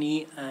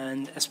company,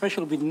 and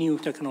especially with new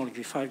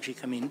technology, 5G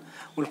coming,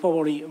 will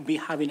probably be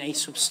having a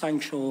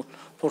substantial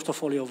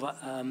portfolio of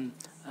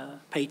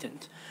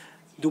patent.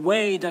 The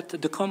way that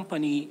the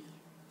company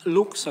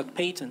looks at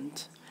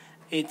patent,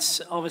 it's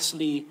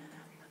obviously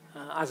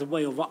as a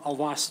way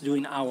of us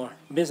doing our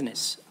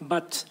business.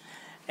 But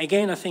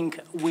again, I think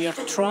we are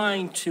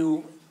trying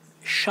to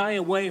shy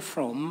away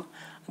from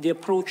the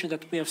approach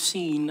that we have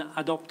seen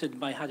adopted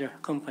by other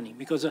companies,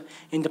 because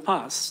in the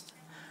past,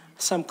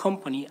 some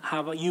companies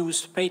have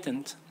used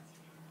patent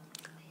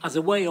as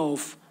a way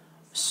of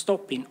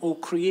stopping or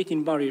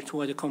creating barrier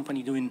to other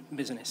companies doing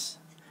business.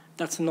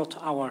 That's not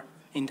our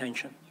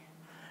intention.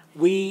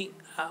 We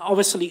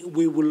obviously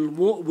we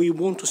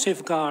want to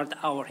safeguard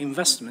our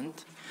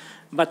investment,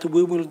 but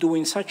we will do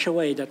in such a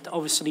way that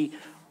obviously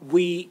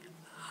we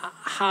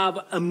have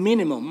a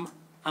minimum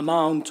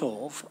amount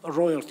of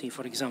royalty,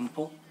 for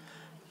example,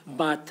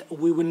 but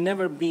we will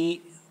never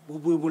be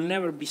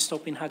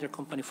stopping other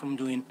company from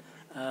doing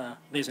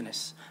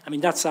business. I mean,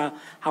 that's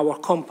our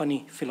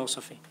company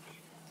philosophy.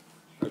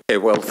 Okay,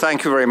 well,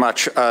 thank you very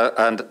much.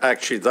 And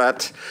actually,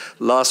 that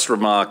last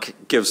remark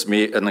gives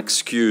me an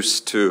excuse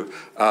to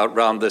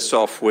round this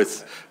off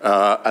with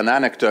an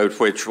anecdote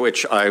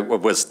which I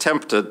was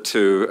tempted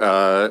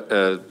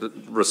to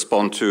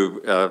respond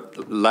to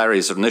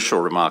Larry's initial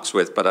remarks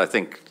with, but I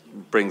think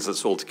brings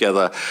us all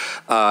together.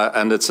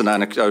 And it's an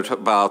anecdote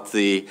about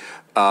the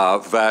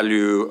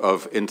value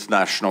of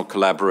international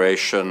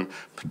collaboration,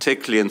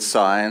 particularly in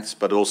science,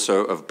 but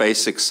also of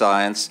basic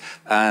science,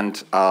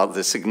 and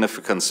the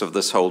significance of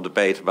this whole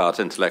debate about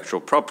intellectual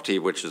property,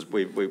 which is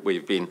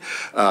we've been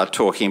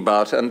talking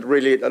about. And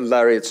really,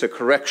 Larry, it's a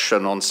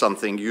correction on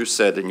something you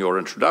said in your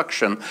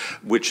introduction,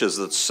 which is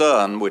that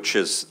CERN, which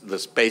is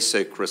this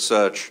basic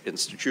research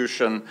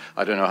institution,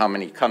 I don't know how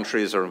many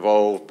countries are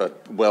involved,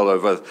 but well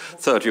over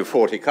 30 or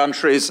 40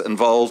 countries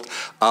involved,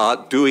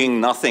 are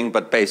doing nothing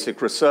but basic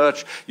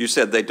research. You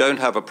said they don't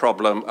have a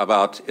problem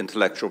about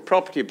intellectual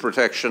property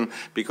protection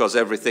because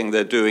everything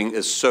they're doing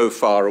is so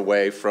far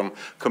away from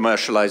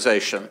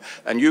commercialization.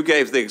 And you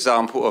gave the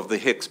example of the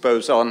Higgs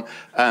boson,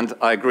 and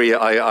I agree,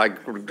 I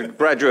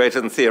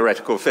graduated in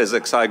theoretical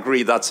physics, I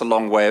agree that's a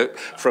long way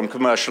from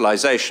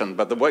commercialization.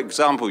 But the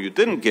example you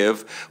didn't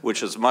give,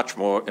 which is a much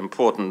more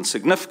important and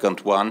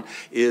significant one,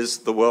 is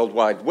the World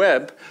Wide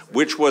Web,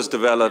 which was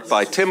developed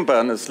by Tim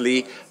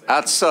Berners-Lee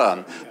at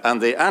CERN.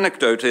 And the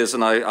anecdote is,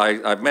 and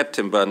I met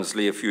Tim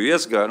Berners-Lee a few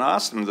years ago and I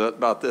asked him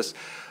about this,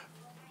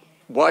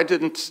 why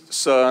didn't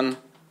CERN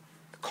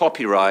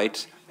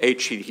copyright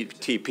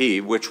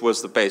HTTP, which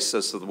was the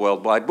basis of the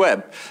World Wide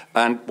Web?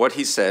 And what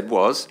he said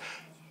was,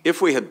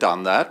 if we had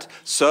done that,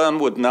 CERN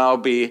would now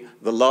be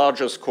the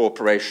largest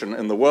corporation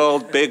in the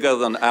world, bigger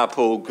than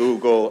Apple,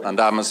 Google, and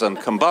Amazon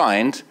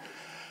combined.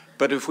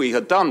 But if we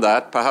had done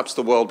that, perhaps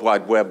the World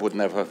Wide Web would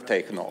never have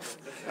taken off.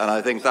 And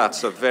I think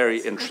that's a very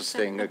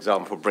interesting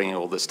example of bringing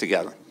all this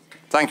together.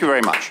 Thank you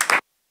very much.